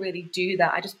 I didn't really do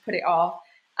that. I just put it off.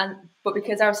 But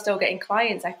because I was still getting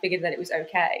clients, I figured that it was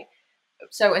okay.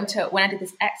 So until when I did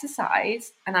this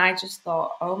exercise and I just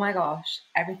thought, oh my gosh,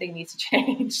 everything needs to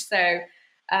change. So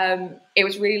it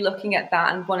was really looking at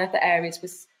that. And one of the areas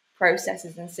was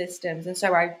processes and systems. And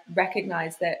so I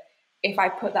recognized that if I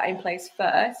put that in place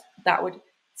first, that would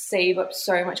save up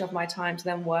so much of my time to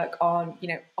then work on,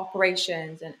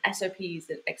 operations and SOPs,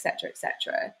 and et cetera, et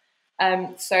cetera.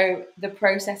 So the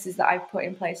processes that I've put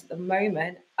in place at the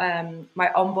moment, my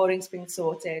onboarding's been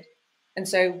sorted.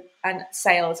 And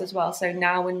sales as well. So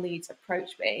now when leads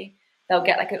approach me, they'll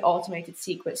get like an automated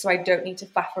sequence. So I don't need to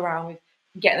faff around with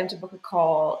getting them to book a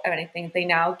call or anything. They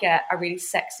now get a really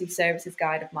sexy services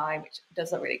guide of mine, which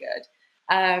does look really good.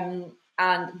 And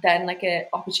then like an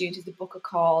opportunity to book a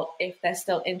call if they're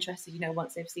still interested,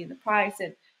 once they've seen the price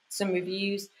and some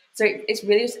reviews. So it's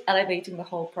really just elevating the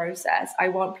whole process. I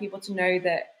want people to know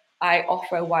that I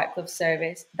offer a white glove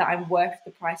service, that I'm worth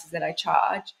the prices that I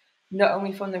charge, not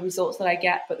only from the results that I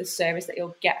get, but the service that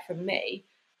you'll get from me.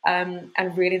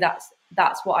 And really that's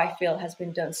what I feel has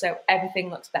been done. So everything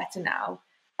looks better now.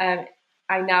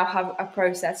 I now have a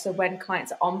process. So when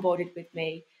clients are onboarded with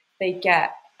me, they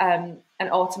get an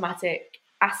automatic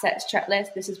assets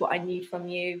checklist. This is what I need from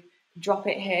you. Drop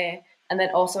it here. And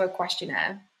then also a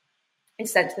questionnaire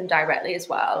is sent to them directly as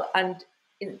well. And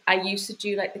I used to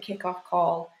do like the kickoff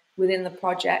call within the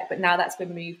project, but now that's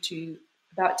been moved to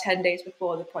about 10 days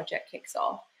before the project kicks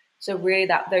off. So really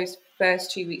those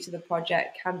first 2 weeks of the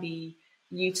project can be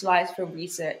utilized for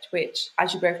research, which,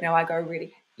 as you both know, I go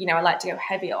really, I like to go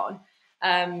heavy on.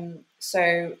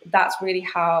 So that's really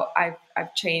how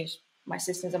I've changed my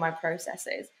systems and my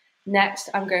processes. Next,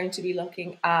 I'm going to be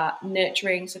looking at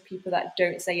nurturing. So people that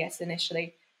don't say yes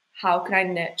initially, how can I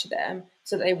nurture them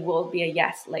so that they will be a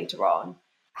yes later on?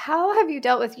 How have you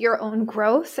dealt with your own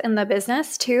growth in the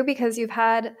business too? Because you've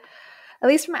had, at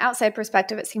least from an outside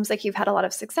perspective, it seems like you've had a lot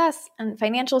of success and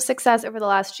financial success over the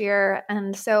last year.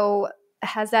 And so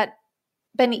has that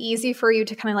been easy for you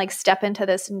to kind of like step into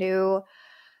this new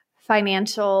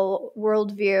financial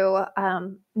worldview,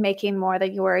 making more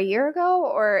than you were a year ago?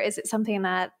 Or is it something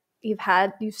that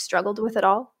you've struggled with at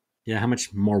all? Yeah, how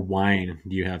much more wine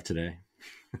do you have today?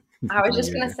 I was than a just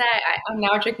year going to ago? say, I'm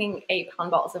now drinking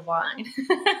 8-pound bottles of wine.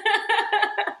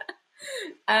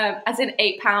 As in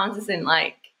 £8, as in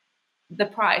like the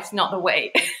price, not the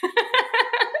weight.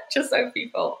 Just so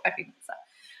people, I think so.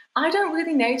 I don't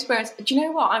really know, to be honest. Do you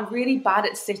know what? I'm really bad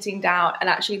at sitting down and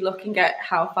actually looking at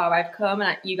how far I've come.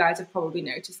 And you guys have probably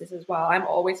noticed this as well. I'm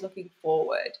always looking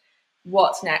forward.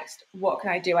 What's next? What can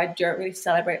I do? I don't really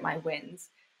celebrate my wins.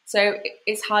 So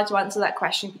it's hard to answer that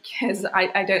question because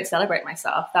I don't celebrate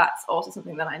myself. That's also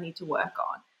something that I need to work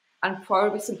on. And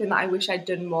probably something that I wish I'd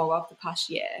done more of the past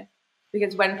year.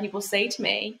 Because when people say to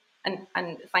me, and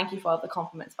thank you for all the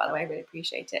compliments, by the way, I really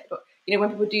appreciate it. But, you know,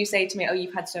 when people do say to me, oh,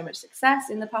 you've had so much success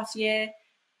in the past year,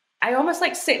 I almost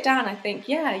like sit down and I think,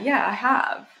 yeah, I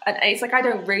have. And it's like I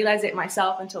don't realize it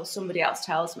myself until somebody else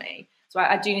tells me. So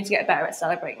I do need to get better at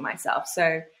celebrating myself.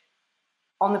 So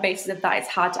on the basis of that, it's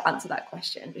hard to answer that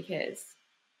question because,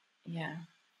 yeah.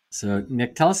 So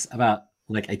Nick, tell us about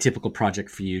like a typical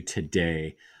project for you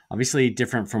today. Obviously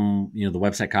different from, the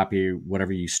website copy,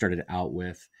 whatever you started out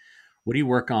with. What do you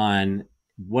work on?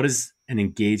 What does an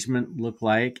engagement look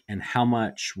like? And how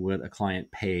much would a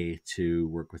client pay to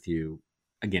work with you,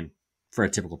 again, for a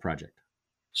typical project?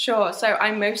 Sure. So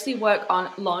I mostly work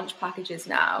on launch packages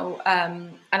now.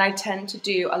 And I tend to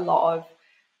do a lot of,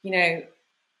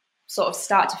 sort of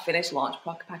start to finish launch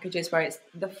packages where it's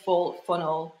the full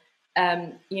funnel,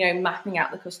 mapping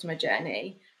out the customer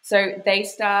journey. So they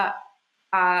start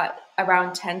at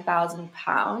around £10,000.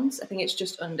 I think it's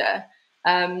just under.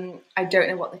 I don't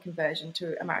know what the conversion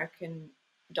to American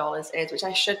dollars is, which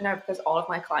I should know because all of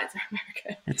my clients are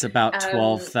American. It's about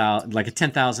 12,000, like a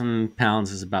 10,000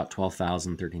 pounds is about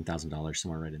 $12,000, $13,000,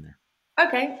 somewhere right in there.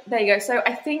 Okay, there you go. So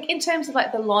I think in terms of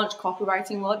like the launch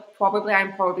copywriting world,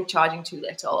 I'm probably charging too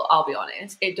little. I'll be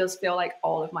honest. It does feel like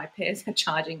all of my peers are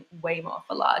charging way more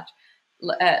for large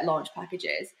launch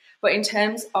packages. But in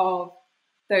terms of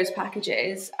those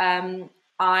packages,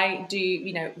 I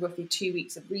do, roughly 2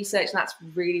 weeks of research, and that's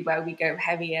really where we go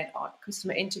heavy in on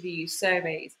customer interviews,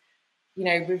 surveys,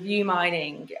 review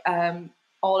mining,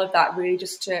 all of that, really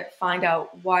just to find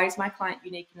out why is my client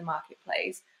unique in the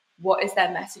marketplace, what is their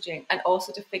messaging, and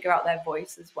also to figure out their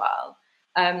voice as well.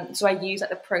 So I use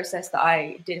like the process that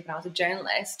I did when I was a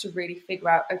journalist to really figure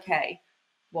out, okay,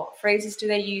 what phrases do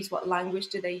they use, what language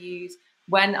do they use.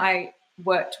 When I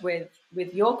worked with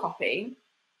your copy,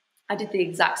 I did the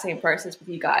exact same process with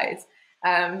you guys,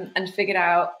 and figured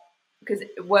out, because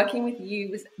working with you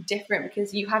was different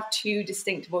because you have two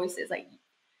distinct voices. Like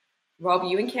Rob,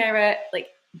 you and Kira, like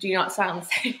do not sound the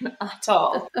same at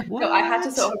all. What? So I had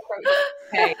to sort of approach it.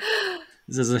 Okay.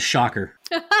 This is a shocker.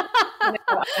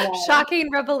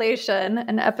 Shocking revelation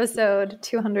in episode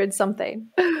 200 something.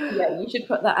 Yeah, you should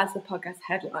put that as the podcast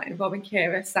headline. Rob and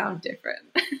Kira sound different.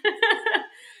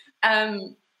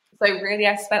 So really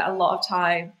I spent a lot of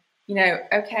time,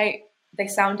 okay, they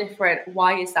sound different.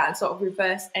 Why is that? And sort of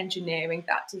reverse engineering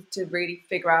that to really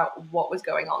figure out what was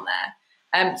going on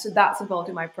there. So that's involved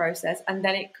in my process. And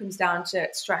then it comes down to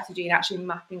strategy and actually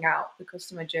mapping out the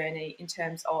customer journey in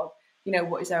terms of,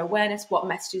 what is their awareness? What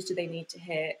messages do they need to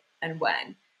hear and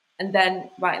when? And then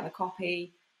writing the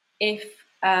copy. If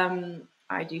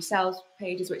I do sales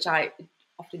pages, which I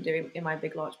often do in my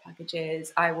big launch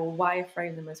packages, I will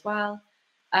wireframe them as well.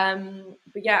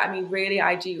 But yeah, I mean, really,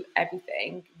 I do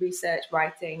everything, research,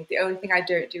 writing. The only thing I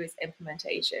don't do is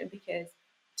implementation because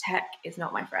tech is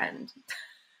not my friend.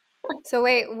 So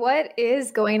wait, what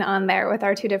is going on there with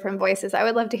our two different voices? I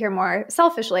would love to hear more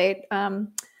selfishly,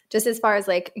 just as far as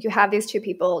like you have these two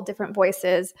people, different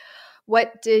voices.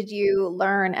 What did you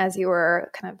learn as you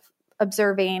were kind of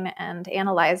observing and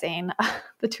analyzing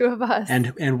the two of us?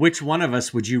 And which one of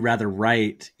us would you rather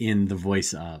write in the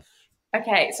voice of?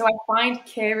 Okay, so I find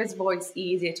Kira's voice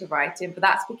easier to write in, but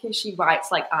that's because she writes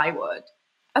like I would.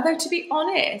 Although to be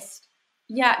honest,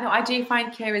 yeah, no, I do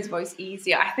find Kira's voice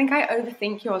easier. I think I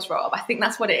overthink yours, Rob. I think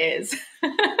that's what it is.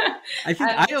 I think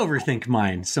I overthink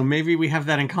mine, so maybe we have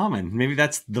that in common. Maybe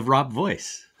that's the Rob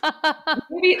voice.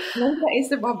 Maybe that is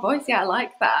the Rob voice. Yeah, I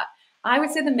like that. I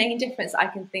would say the main difference I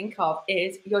can think of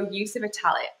is your use of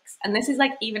italics. And this is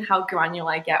like even how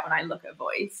granular I get when I look at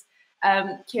voice.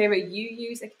 Kira, you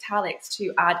use italics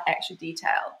to add extra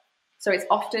detail. So it's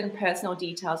often personal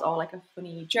details or like a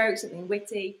funny joke, something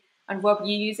witty. And Rob,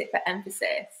 you use it for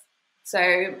emphasis. So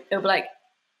it'll be like,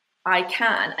 I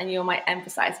can, and you might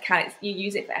emphasize can. You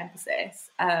use it for emphasis.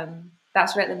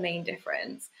 That's really the main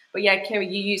difference. But yeah, Kira,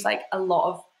 you use like a lot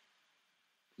of,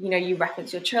 you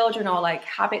reference your children or like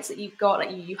habits that you've got.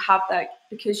 Like you have that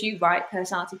because you write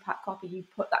personality pack copy, you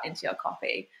put that into your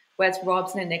copy. Whereas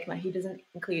Rob's an enigma, he doesn't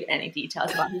include any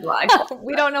details about his life.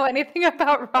 We don't know anything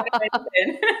about Rob.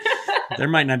 There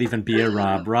might not even be a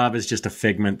Rob. Rob is just a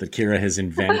figment that Kira has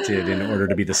invented in order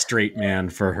to be the straight man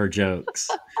for her jokes.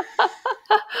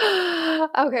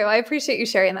 Okay, well, I appreciate you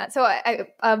sharing that. So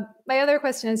my other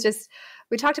question is just,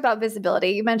 we talked about visibility.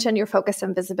 You mentioned your focus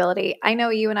on visibility. I know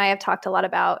you and I have talked a lot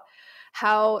about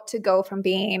how to go from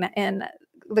being in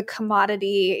the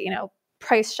commodity,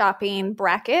 price shopping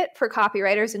bracket for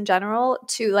copywriters in general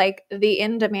to like the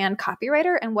in-demand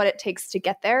copywriter and what it takes to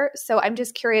get there. So I'm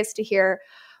just curious to hear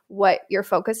what you're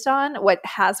focused on, what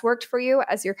has worked for you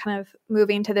as you're kind of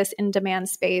moving to this in-demand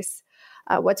space,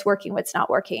 what's working, what's not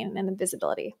working, and the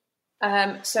visibility.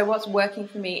 So what's working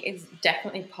for me is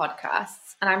definitely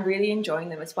podcasts, and I'm really enjoying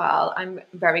them as well. I'm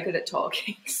very good at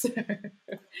talking, so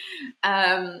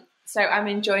I'm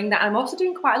enjoying that. I'm also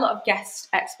doing quite a lot of guest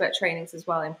expert trainings as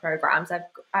well in programs.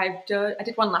 I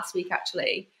did one last week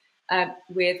actually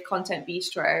with Content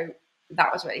Bistro.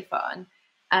 That was really fun.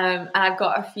 And I've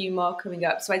got a few more coming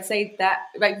up. So I'd say that,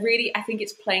 like, really, I think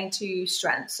it's playing to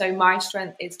strengths. So my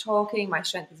strength is talking, my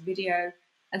strength is video.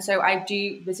 And so I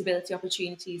do visibility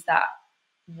opportunities that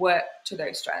work to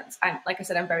those strengths. Like I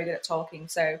said, I'm very good at talking.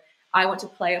 So I want to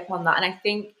play upon that. And I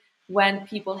think when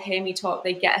people hear me talk,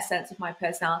 they get a sense of my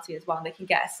personality as well. And they can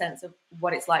get a sense of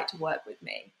what it's like to work with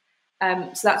me.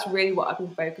 So that's really what I've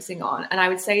been focusing on. And I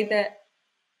would say that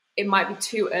it might be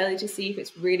too early to see if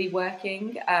it's really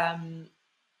working.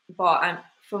 But I'm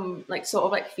from like sort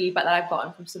of like feedback that I've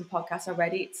gotten from some podcasts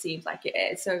already, it seems like it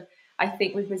is. So I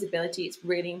think with visibility, it's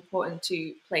really important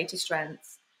to play to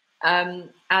strengths.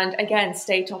 And again,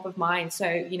 stay top of mind. So,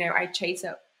 I chase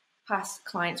up past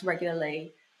clients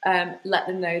regularly, let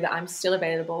them know that I'm still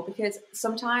available, because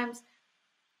sometimes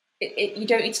you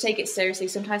don't need to take it seriously.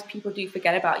 Sometimes people do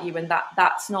forget about you, and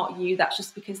that's not you. That's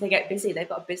just because they get busy. They've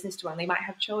got a business to run. They might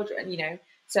have children,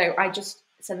 So I just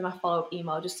send them a follow-up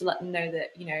email just to let them know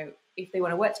that, if they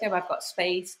want to work together, I've got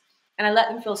space. And I let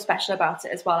them feel special about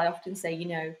it as well. I often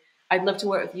say, I'd love to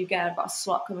work with you again. I've got a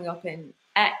slot coming up in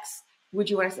X. Would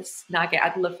you want us to snag it?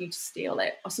 I'd love for you to steal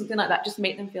it, or something like that. Just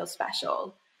make them feel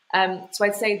special. So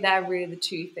I'd say they're really the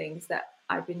two things that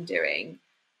I've been doing.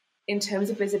 In terms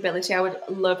of visibility, I would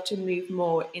love to move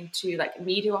more into like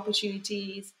media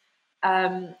opportunities,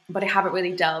 but I haven't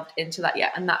really delved into that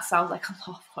yet. And that sounds like a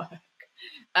lot of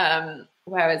work.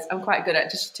 Whereas I'm quite good at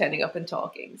just turning up and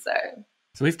talking. So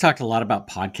we've talked a lot about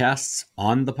podcasts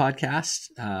on the podcast.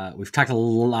 We've talked a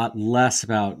lot less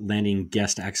about landing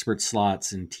guest expert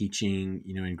slots and teaching,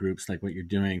 in groups like what you're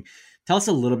doing. Tell us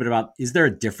a little bit about, is there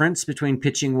a difference between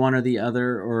pitching one or the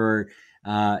other? Or,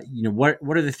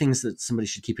 what are the things that somebody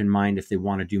should keep in mind if they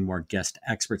want to do more guest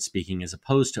expert speaking as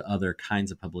opposed to other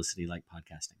kinds of publicity like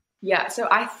podcasting? Yeah, so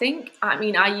I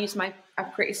use a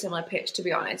pretty similar pitch, to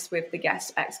be honest, with the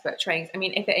guest expert trainings.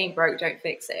 If it ain't broke, don't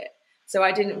fix it. So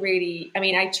I didn't really,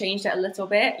 I changed it a little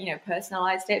bit,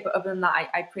 personalized it. But other than that,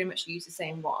 I pretty much used the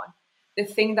same one. The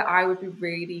thing that I would be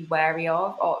really wary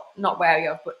of, or not wary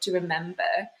of, but to remember,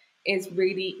 is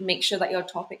really make sure that your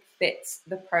topic fits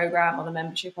the program or the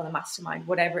membership or the mastermind,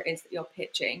 whatever it is that you're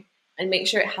pitching, and make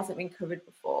sure it hasn't been covered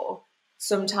before.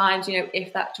 Sometimes,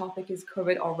 if that topic is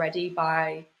covered already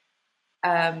by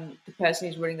the person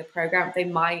who's running the program, they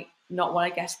might not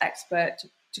want a guest expert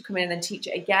to come in and then teach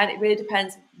it again. It really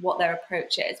depends what their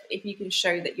approach is. But if you can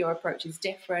show that your approach is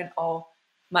different or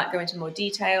might go into more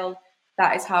detail,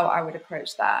 that is how I would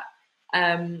approach that.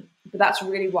 But that's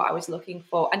really what I was looking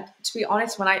for. And to be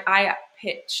honest, when I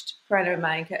pitched for an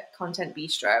America at Content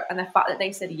Bistro, and the fact that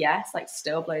they said yes,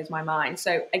 still blows my mind.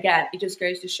 So again, it just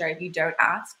goes to show, if you don't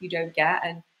ask, you don't get.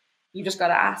 And you just got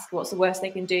to ask, what's the worst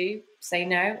they can do? Say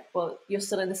no. Well, you're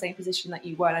still in the same position that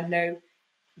you were. And I know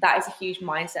that is a huge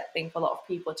mindset thing for a lot of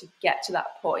people to get to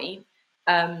that point.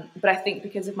 But I think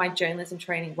because of my journalism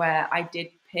training, where I did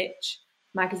pitch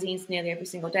magazines nearly every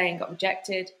single day and got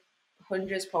rejected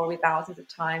hundreds, probably thousands of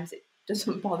times, it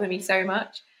doesn't bother me so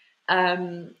much.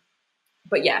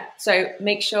 But yeah, so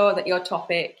make sure that your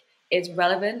topic is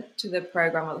relevant to the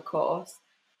program or the course.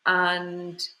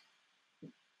 And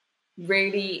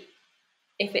really,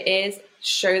 if it is,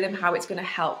 show them how it's going to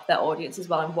help their audience as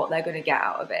well and what they're going to get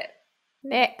out of it.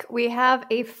 Nick, we have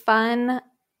a fun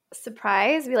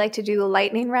surprise. We like to do a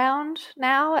lightning round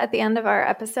now at the end of our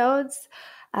episodes.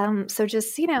 So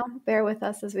just, bear with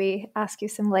us as we ask you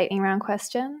some lightning round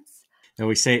questions. And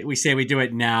we say we do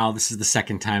it now. This is the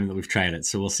second time that we've tried it,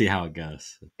 so we'll see how it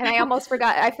goes. And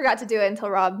I forgot to do it until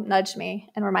Rob nudged me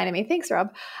and reminded me. Thanks,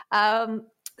 Rob.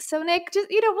 So Nick, just,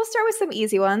 we'll start with some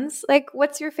easy ones. Like,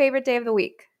 what's your favorite day of the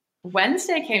week?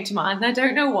 Wednesday came to mind. I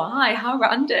don't know why. How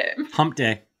random. Hump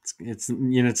day.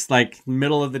 It's like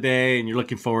middle of the day, and you're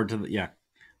looking forward to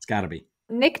it's got to be.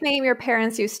 Nickname your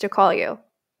parents used to call you?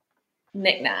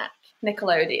 Knick-knack,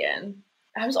 Nickelodeon.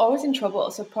 I was always in trouble,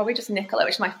 so probably just Nicola,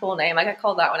 which is my full name. I get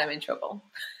called that when I'm in trouble.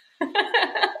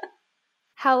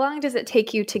 How long does it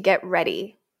take you to get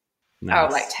ready? Nice.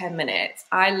 Oh, like 10 minutes.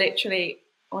 I literally,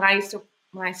 when I used to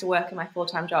work in my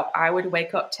full-time job, I would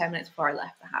wake up 10 minutes before I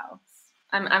left the house.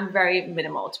 I'm very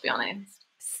minimal, to be honest.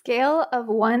 Scale of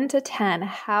 1 to 10,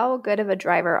 how good of a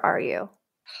driver are you?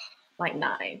 Like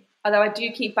 9. Although I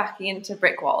do keep backing into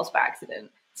brick walls by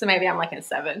accident. So maybe I'm like a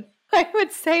 7. I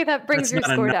would say that brings your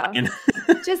score down.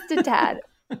 Just a tad.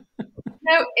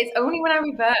 No, it's only when I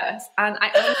reverse, and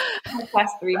I only had the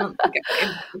first 3 months ago.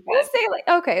 We'll say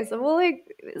okay, so we'll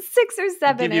 6 or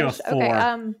 7-ish.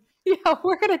 Okay, yeah,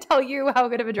 we're gonna tell you how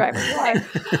good of a driver you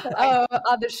are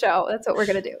on the show. That's what we're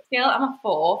gonna do. Skill, I'm a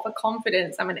 4. For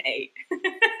confidence, I'm an 8.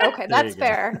 Okay, that's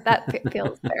fair. That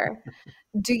feels fair.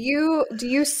 Do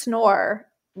you snore?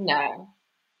 No,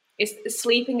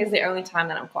 sleeping is the only time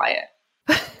that I'm quiet.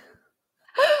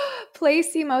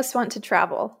 Place you most want to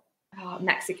travel? Oh,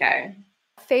 Mexico.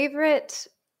 Favorite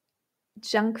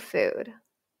junk food?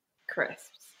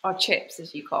 Crisps or chips,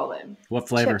 as you call them. What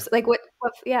flavor? Chips. Like what?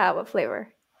 Yeah, what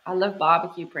flavor? I love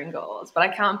barbecue Pringles, but I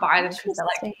can't buy them because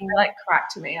they're like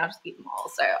crack to me. I'll just eat them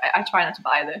all. So I try not to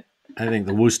buy them. I think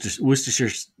the Worcestershire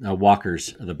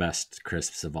Walkers are the best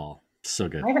crisps of all. So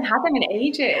good. I haven't had them in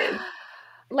ages.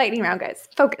 Lightning round, guys.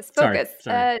 Focus.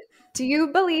 Sorry. Do you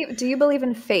believe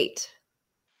in fate?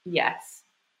 Yes.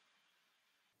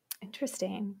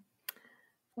 Interesting.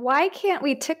 Why can't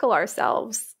we tickle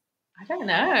ourselves? I don't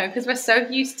know, because we're so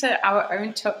used to our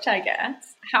own touch, I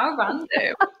guess. How random.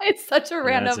 It's such a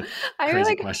random.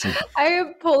 Question. I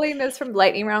am pulling this from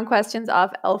lightning round questions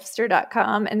off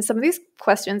elfster.com, and some of these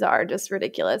questions are just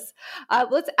ridiculous.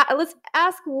 Let's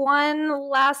ask one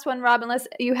last one, Rob, unless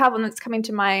you have one that's coming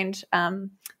to mind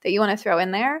that you want to throw in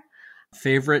there.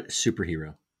 Favorite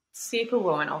superhero?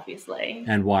 Superwoman, obviously.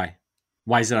 And why?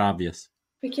 Why is it obvious?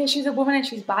 Because she's a woman and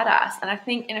she's badass, and I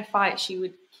think in a fight she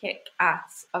would kick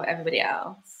ass of everybody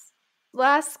else.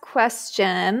 Last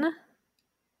question.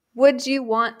 Would you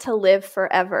want to live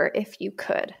forever if you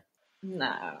could?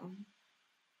 No,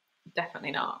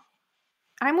 definitely not.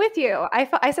 I'm with you.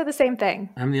 I said the same thing.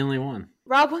 I'm the only one.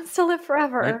 Rob wants to live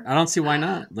forever. I don't see why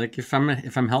not. Like if I'm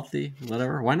healthy,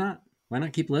 whatever, why not? Why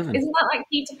not keep living? Isn't that like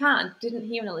Peter Pan? Didn't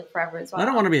he want to live forever as well? I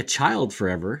don't want to be a child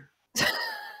forever.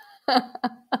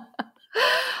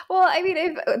 Well, I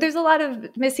mean, there's a lot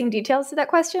of missing details to that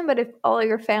question, but if all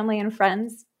your family and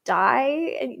friends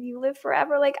die and you live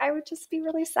forever, like I would just be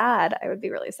really sad. I would be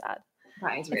really sad.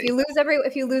 Really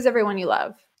if you lose everyone you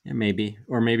love. Yeah, maybe.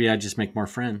 Or maybe I just make more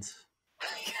friends.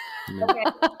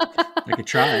 I could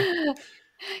try.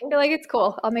 You're like, it's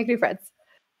cool. I'll make new friends.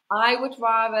 I would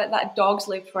rather that dogs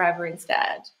live forever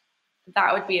instead.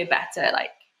 That would be a better,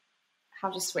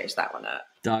 I'll just switch that one up.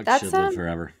 Dogs should live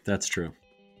forever. That's true.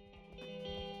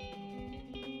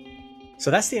 So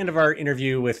that's the end of our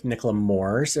interview with Nicola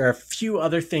Moores. There are a few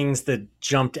other things that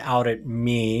jumped out at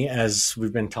me as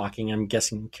we've been talking. I'm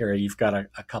guessing, Kara, you've got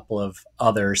a couple of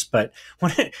others. But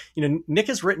Nick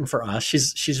has written for us.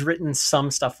 She's written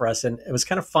some stuff for us, and it was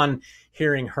kind of fun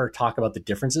hearing her talk about the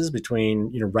differences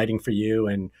between writing for you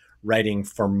and writing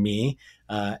for me.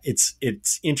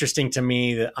 It's interesting to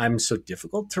me that I'm so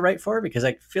difficult to write for because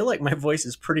I feel like my voice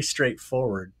is pretty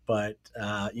straightforward. But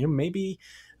maybe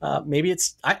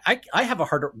it's I have a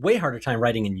way harder time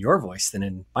writing in your voice than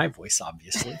in my voice.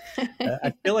 Obviously,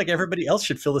 I feel like everybody else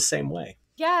should feel the same way.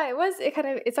 Yeah,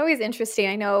 it's always interesting.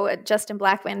 I know Justin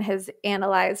Blackman has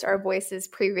analyzed our voices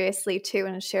previously too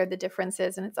and shared the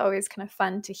differences, and it's always kind of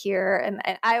fun to hear. And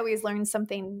I always learn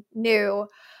something new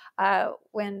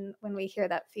when we hear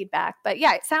that feedback. But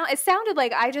yeah, it sounded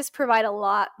like I just provide a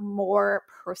lot more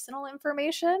personal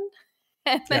information.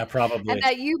 Yeah, probably. And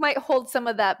that you might hold some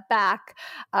of that back,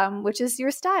 which is your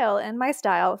style and my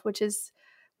style, which is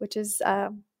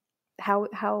how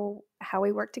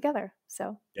we work together.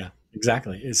 So yeah,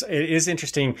 exactly. It is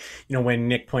interesting, when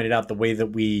Nick pointed out the way that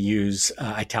we use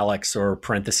italics or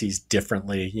parentheses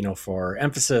differently, for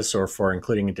emphasis or for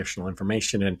including additional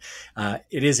information. And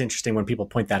it is interesting when people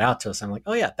point that out to us. I'm like,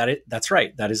 oh yeah, that's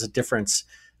right. That is a difference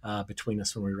between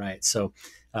us when we write. So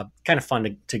kind of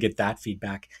fun to get that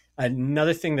feedback.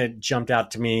 Another thing that jumped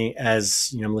out to me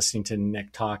as I'm listening to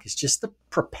Nick talk is just the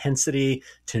propensity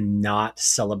to not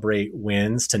celebrate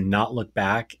wins, to not look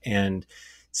back and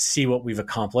see what we've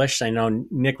accomplished. I know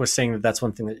Nick was saying that that's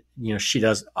one thing that she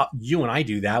does. You and I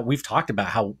do that. We've talked about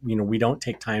how we don't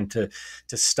take time to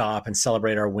stop and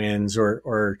celebrate our wins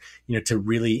or to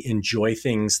really enjoy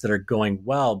things that are going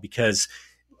well, because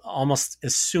almost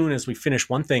as soon as we finish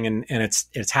one thing and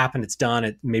it's happened, it's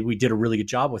done, maybe we did a really good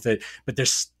job with it, but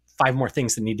there's 5 more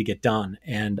things that need to get done.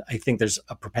 And I think there's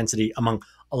a propensity among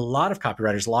a lot of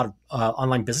copywriters, a lot of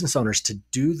online business owners to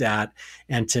do that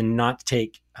and to not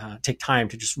take time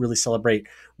to just really celebrate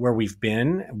where we've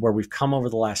been, where we've come over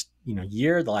the last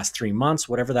year, the last 3 months,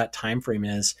 whatever that time frame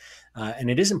is. And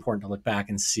it is important to look back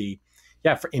and see,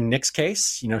 in Nick's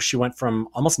case, she went from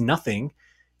almost nothing,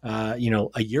 a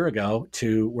year ago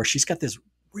to where she's got this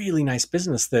really nice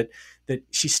business that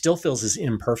she still feels is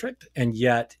imperfect and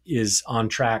yet is on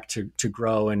track to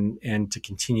grow and to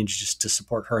continue to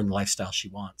support her in the lifestyle she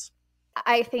wants.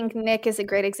 I think Nick is a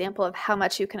great example of how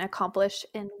much you can accomplish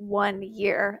in 1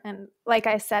 year. And like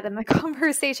I said in the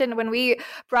conversation, when we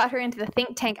brought her into the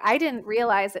think tank, I didn't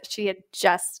realize that she had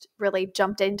just really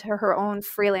jumped into her own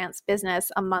freelance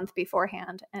business a month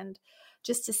beforehand. And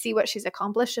just to see what she's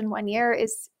accomplished in 1 year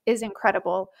is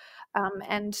incredible.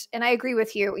 And I agree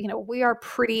with you. We are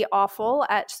pretty awful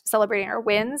at celebrating our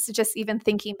wins. Just even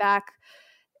thinking back,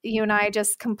 you and I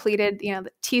just completed, the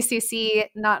TCC,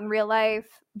 Not in Real Life,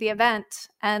 the event,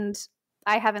 and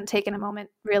I haven't taken a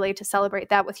moment really to celebrate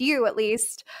that with you, at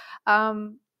least.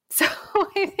 So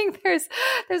I think there's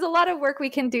a lot of work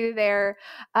we can do there,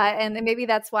 and maybe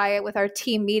that's why with our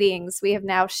team meetings we have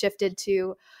now shifted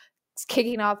to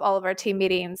kicking off all of our team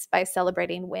meetings by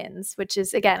celebrating wins, which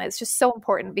is, again, it's just so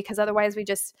important, because otherwise we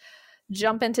just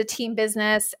jump into team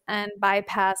business and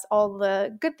bypass all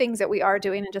the good things that we are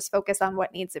doing and just focus on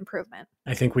what needs improvement.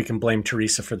 I think we can blame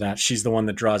Teresa for that. She's the one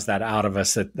that draws that out of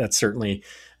us. That's certainly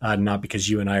not because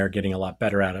you and I are getting a lot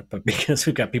better at it, but because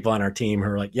we've got people on our team who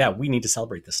are like, we need to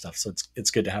celebrate this stuff. So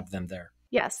it's good to have them there.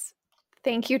 Yes.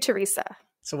 Thank you, Teresa.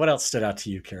 So what else stood out to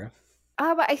you, Kara?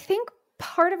 I think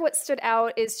part of what stood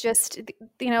out is just,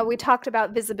 we talked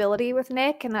about visibility with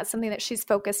Nick, and that's something that she's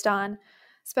focused on,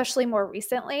 especially more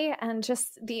recently, and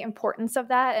just the importance of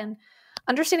that and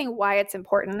understanding why it's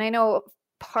important. And I know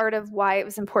part of why it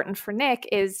was important for Nick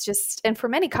is just, and for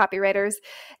many copywriters,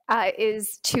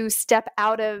 is to step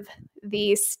out of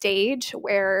the stage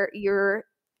where you're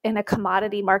in a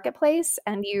commodity marketplace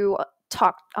and you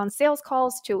talk on sales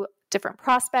calls to different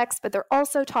prospects, but they're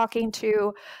also talking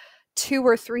to 2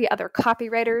 or 3 other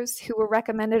copywriters who were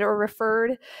recommended or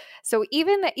referred. So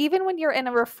even when you're in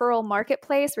a referral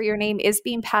marketplace where your name is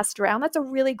being passed around, that's a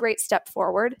really great step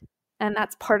forward. And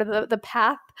that's part of the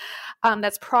path.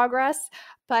 That's progress.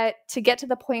 But to get to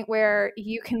the point where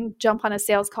you can jump on a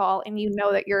sales call and you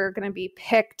know that you're going to be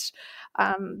picked,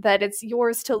 that it's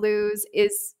yours to lose,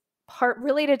 is part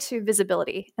related to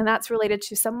visibility. And that's related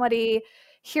to somebody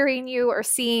hearing you or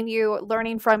seeing you,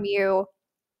 learning from you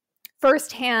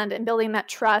firsthand, and building that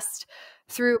trust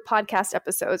through podcast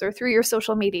episodes or through your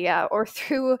social media or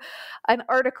through an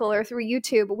article or through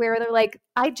YouTube, where they're like,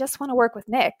 I just want to work with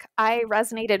Nick. I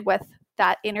resonated with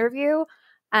that interview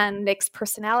and Nick's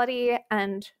personality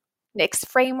and Nick's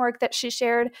framework that she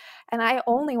shared, and I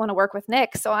only want to work with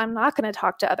Nick, so I'm not going to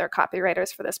talk to other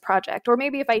copywriters for this project. Or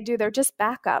maybe if I do, they're just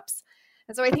backups.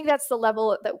 And so I think that's the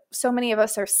level that so many of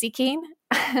us are seeking.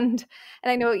 And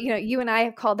I know, you and I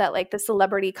have called that like the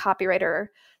celebrity copywriter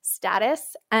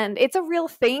status, and it's a real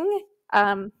thing.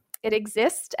 It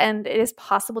exists and it is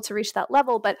possible to reach that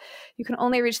level, but you can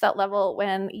only reach that level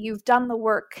when you've done the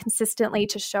work consistently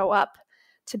to show up,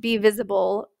 to be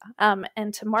visible,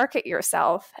 and to market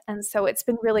yourself. And so it's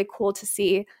been really cool to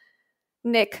see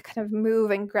Nick kind of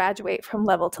move and graduate from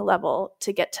level to level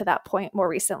to get to that point more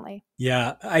recently.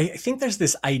 Yeah, I think there's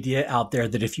this idea out there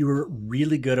that if you're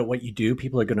really good at what you do,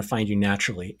 people are going to find you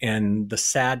naturally. And the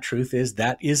sad truth is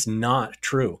that is not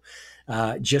true.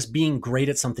 Just being great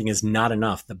at something is not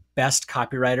enough. The best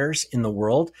copywriters in the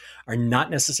world are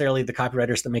not necessarily the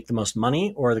copywriters that make the most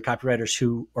money or the copywriters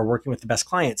who are working with the best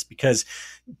clients, because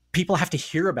people have to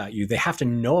hear about you. They have to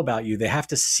know about you. They have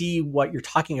to see what you're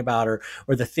talking about or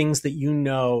the things that you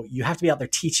know. You have to be out there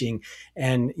teaching.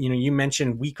 And, you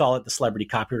mentioned, we call it the celebrity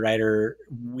copywriter.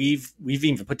 We've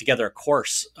even put together a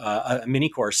course, a mini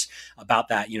course about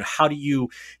that. How do you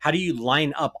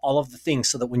line up all of the things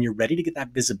so that when you're ready to get that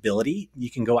visibility,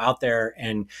 you can go out there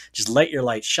and just let your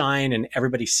light shine and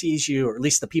everybody sees you, or at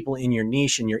least the people in your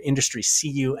niche and your industry see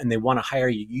you and they want to hire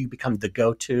you. You become the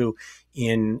go-to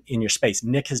in your space.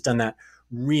 Nick has done that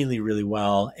really, really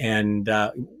well. And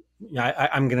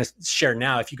I'm going to share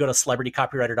now. If you go to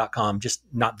celebritycopywriter.com, just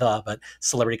not but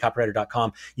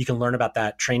celebritycopywriter.com, you can learn about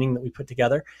that training that we put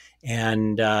together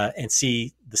and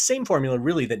see the same formula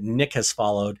really that Nick has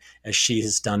followed as she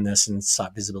has done this and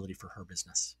sought visibility for her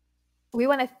business. We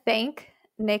want to thank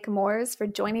Nick Moores for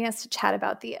joining us to chat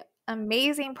about the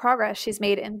amazing progress she's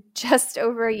made in just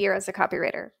over a year as a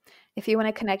copywriter. If you want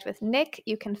to connect with Nick,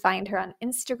 you can find her on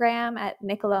Instagram at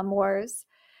Nicola Moores.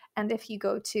 And if you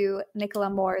go to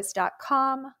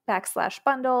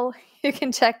nicolamoores.com/bundle, you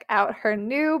can check out her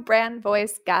new brand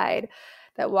voice guide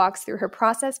that walks through her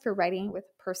process for writing with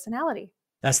personality.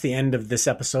 That's the end of this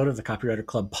episode of the Copywriter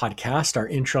Club podcast. Our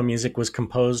intro music was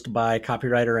composed by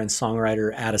copywriter and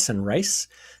songwriter Addison Rice.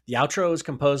 The outro was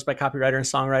composed by copywriter and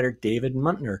songwriter David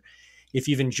Muntner. If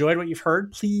you've enjoyed what you've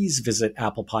heard, please visit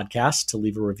Apple Podcasts to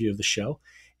leave a review of the show.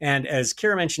 And as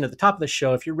Kira mentioned at the top of the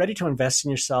show, if you're ready to invest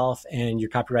in yourself and your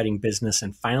copywriting business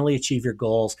and finally achieve your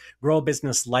goals, grow a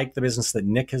business like the business that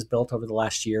Nick has built over the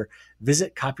last year,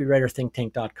 visit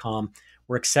copywriterthinktank.com.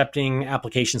 We're accepting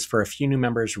applications for a few new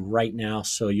members right now,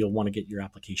 so you'll want to get your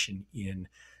application in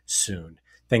soon.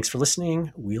 Thanks for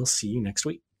listening. We'll see you next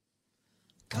week.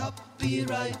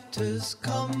 Copywriters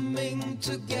coming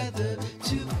together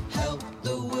to help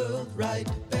the world write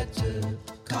better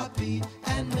copy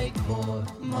and make more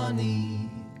money.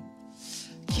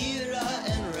 Kira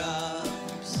and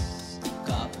Rob's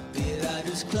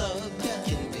Copywriters Club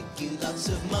can make you lots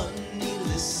of money.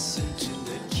 Listen to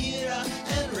it. Kira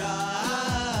and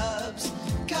Rob's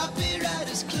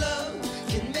Copywriters Club.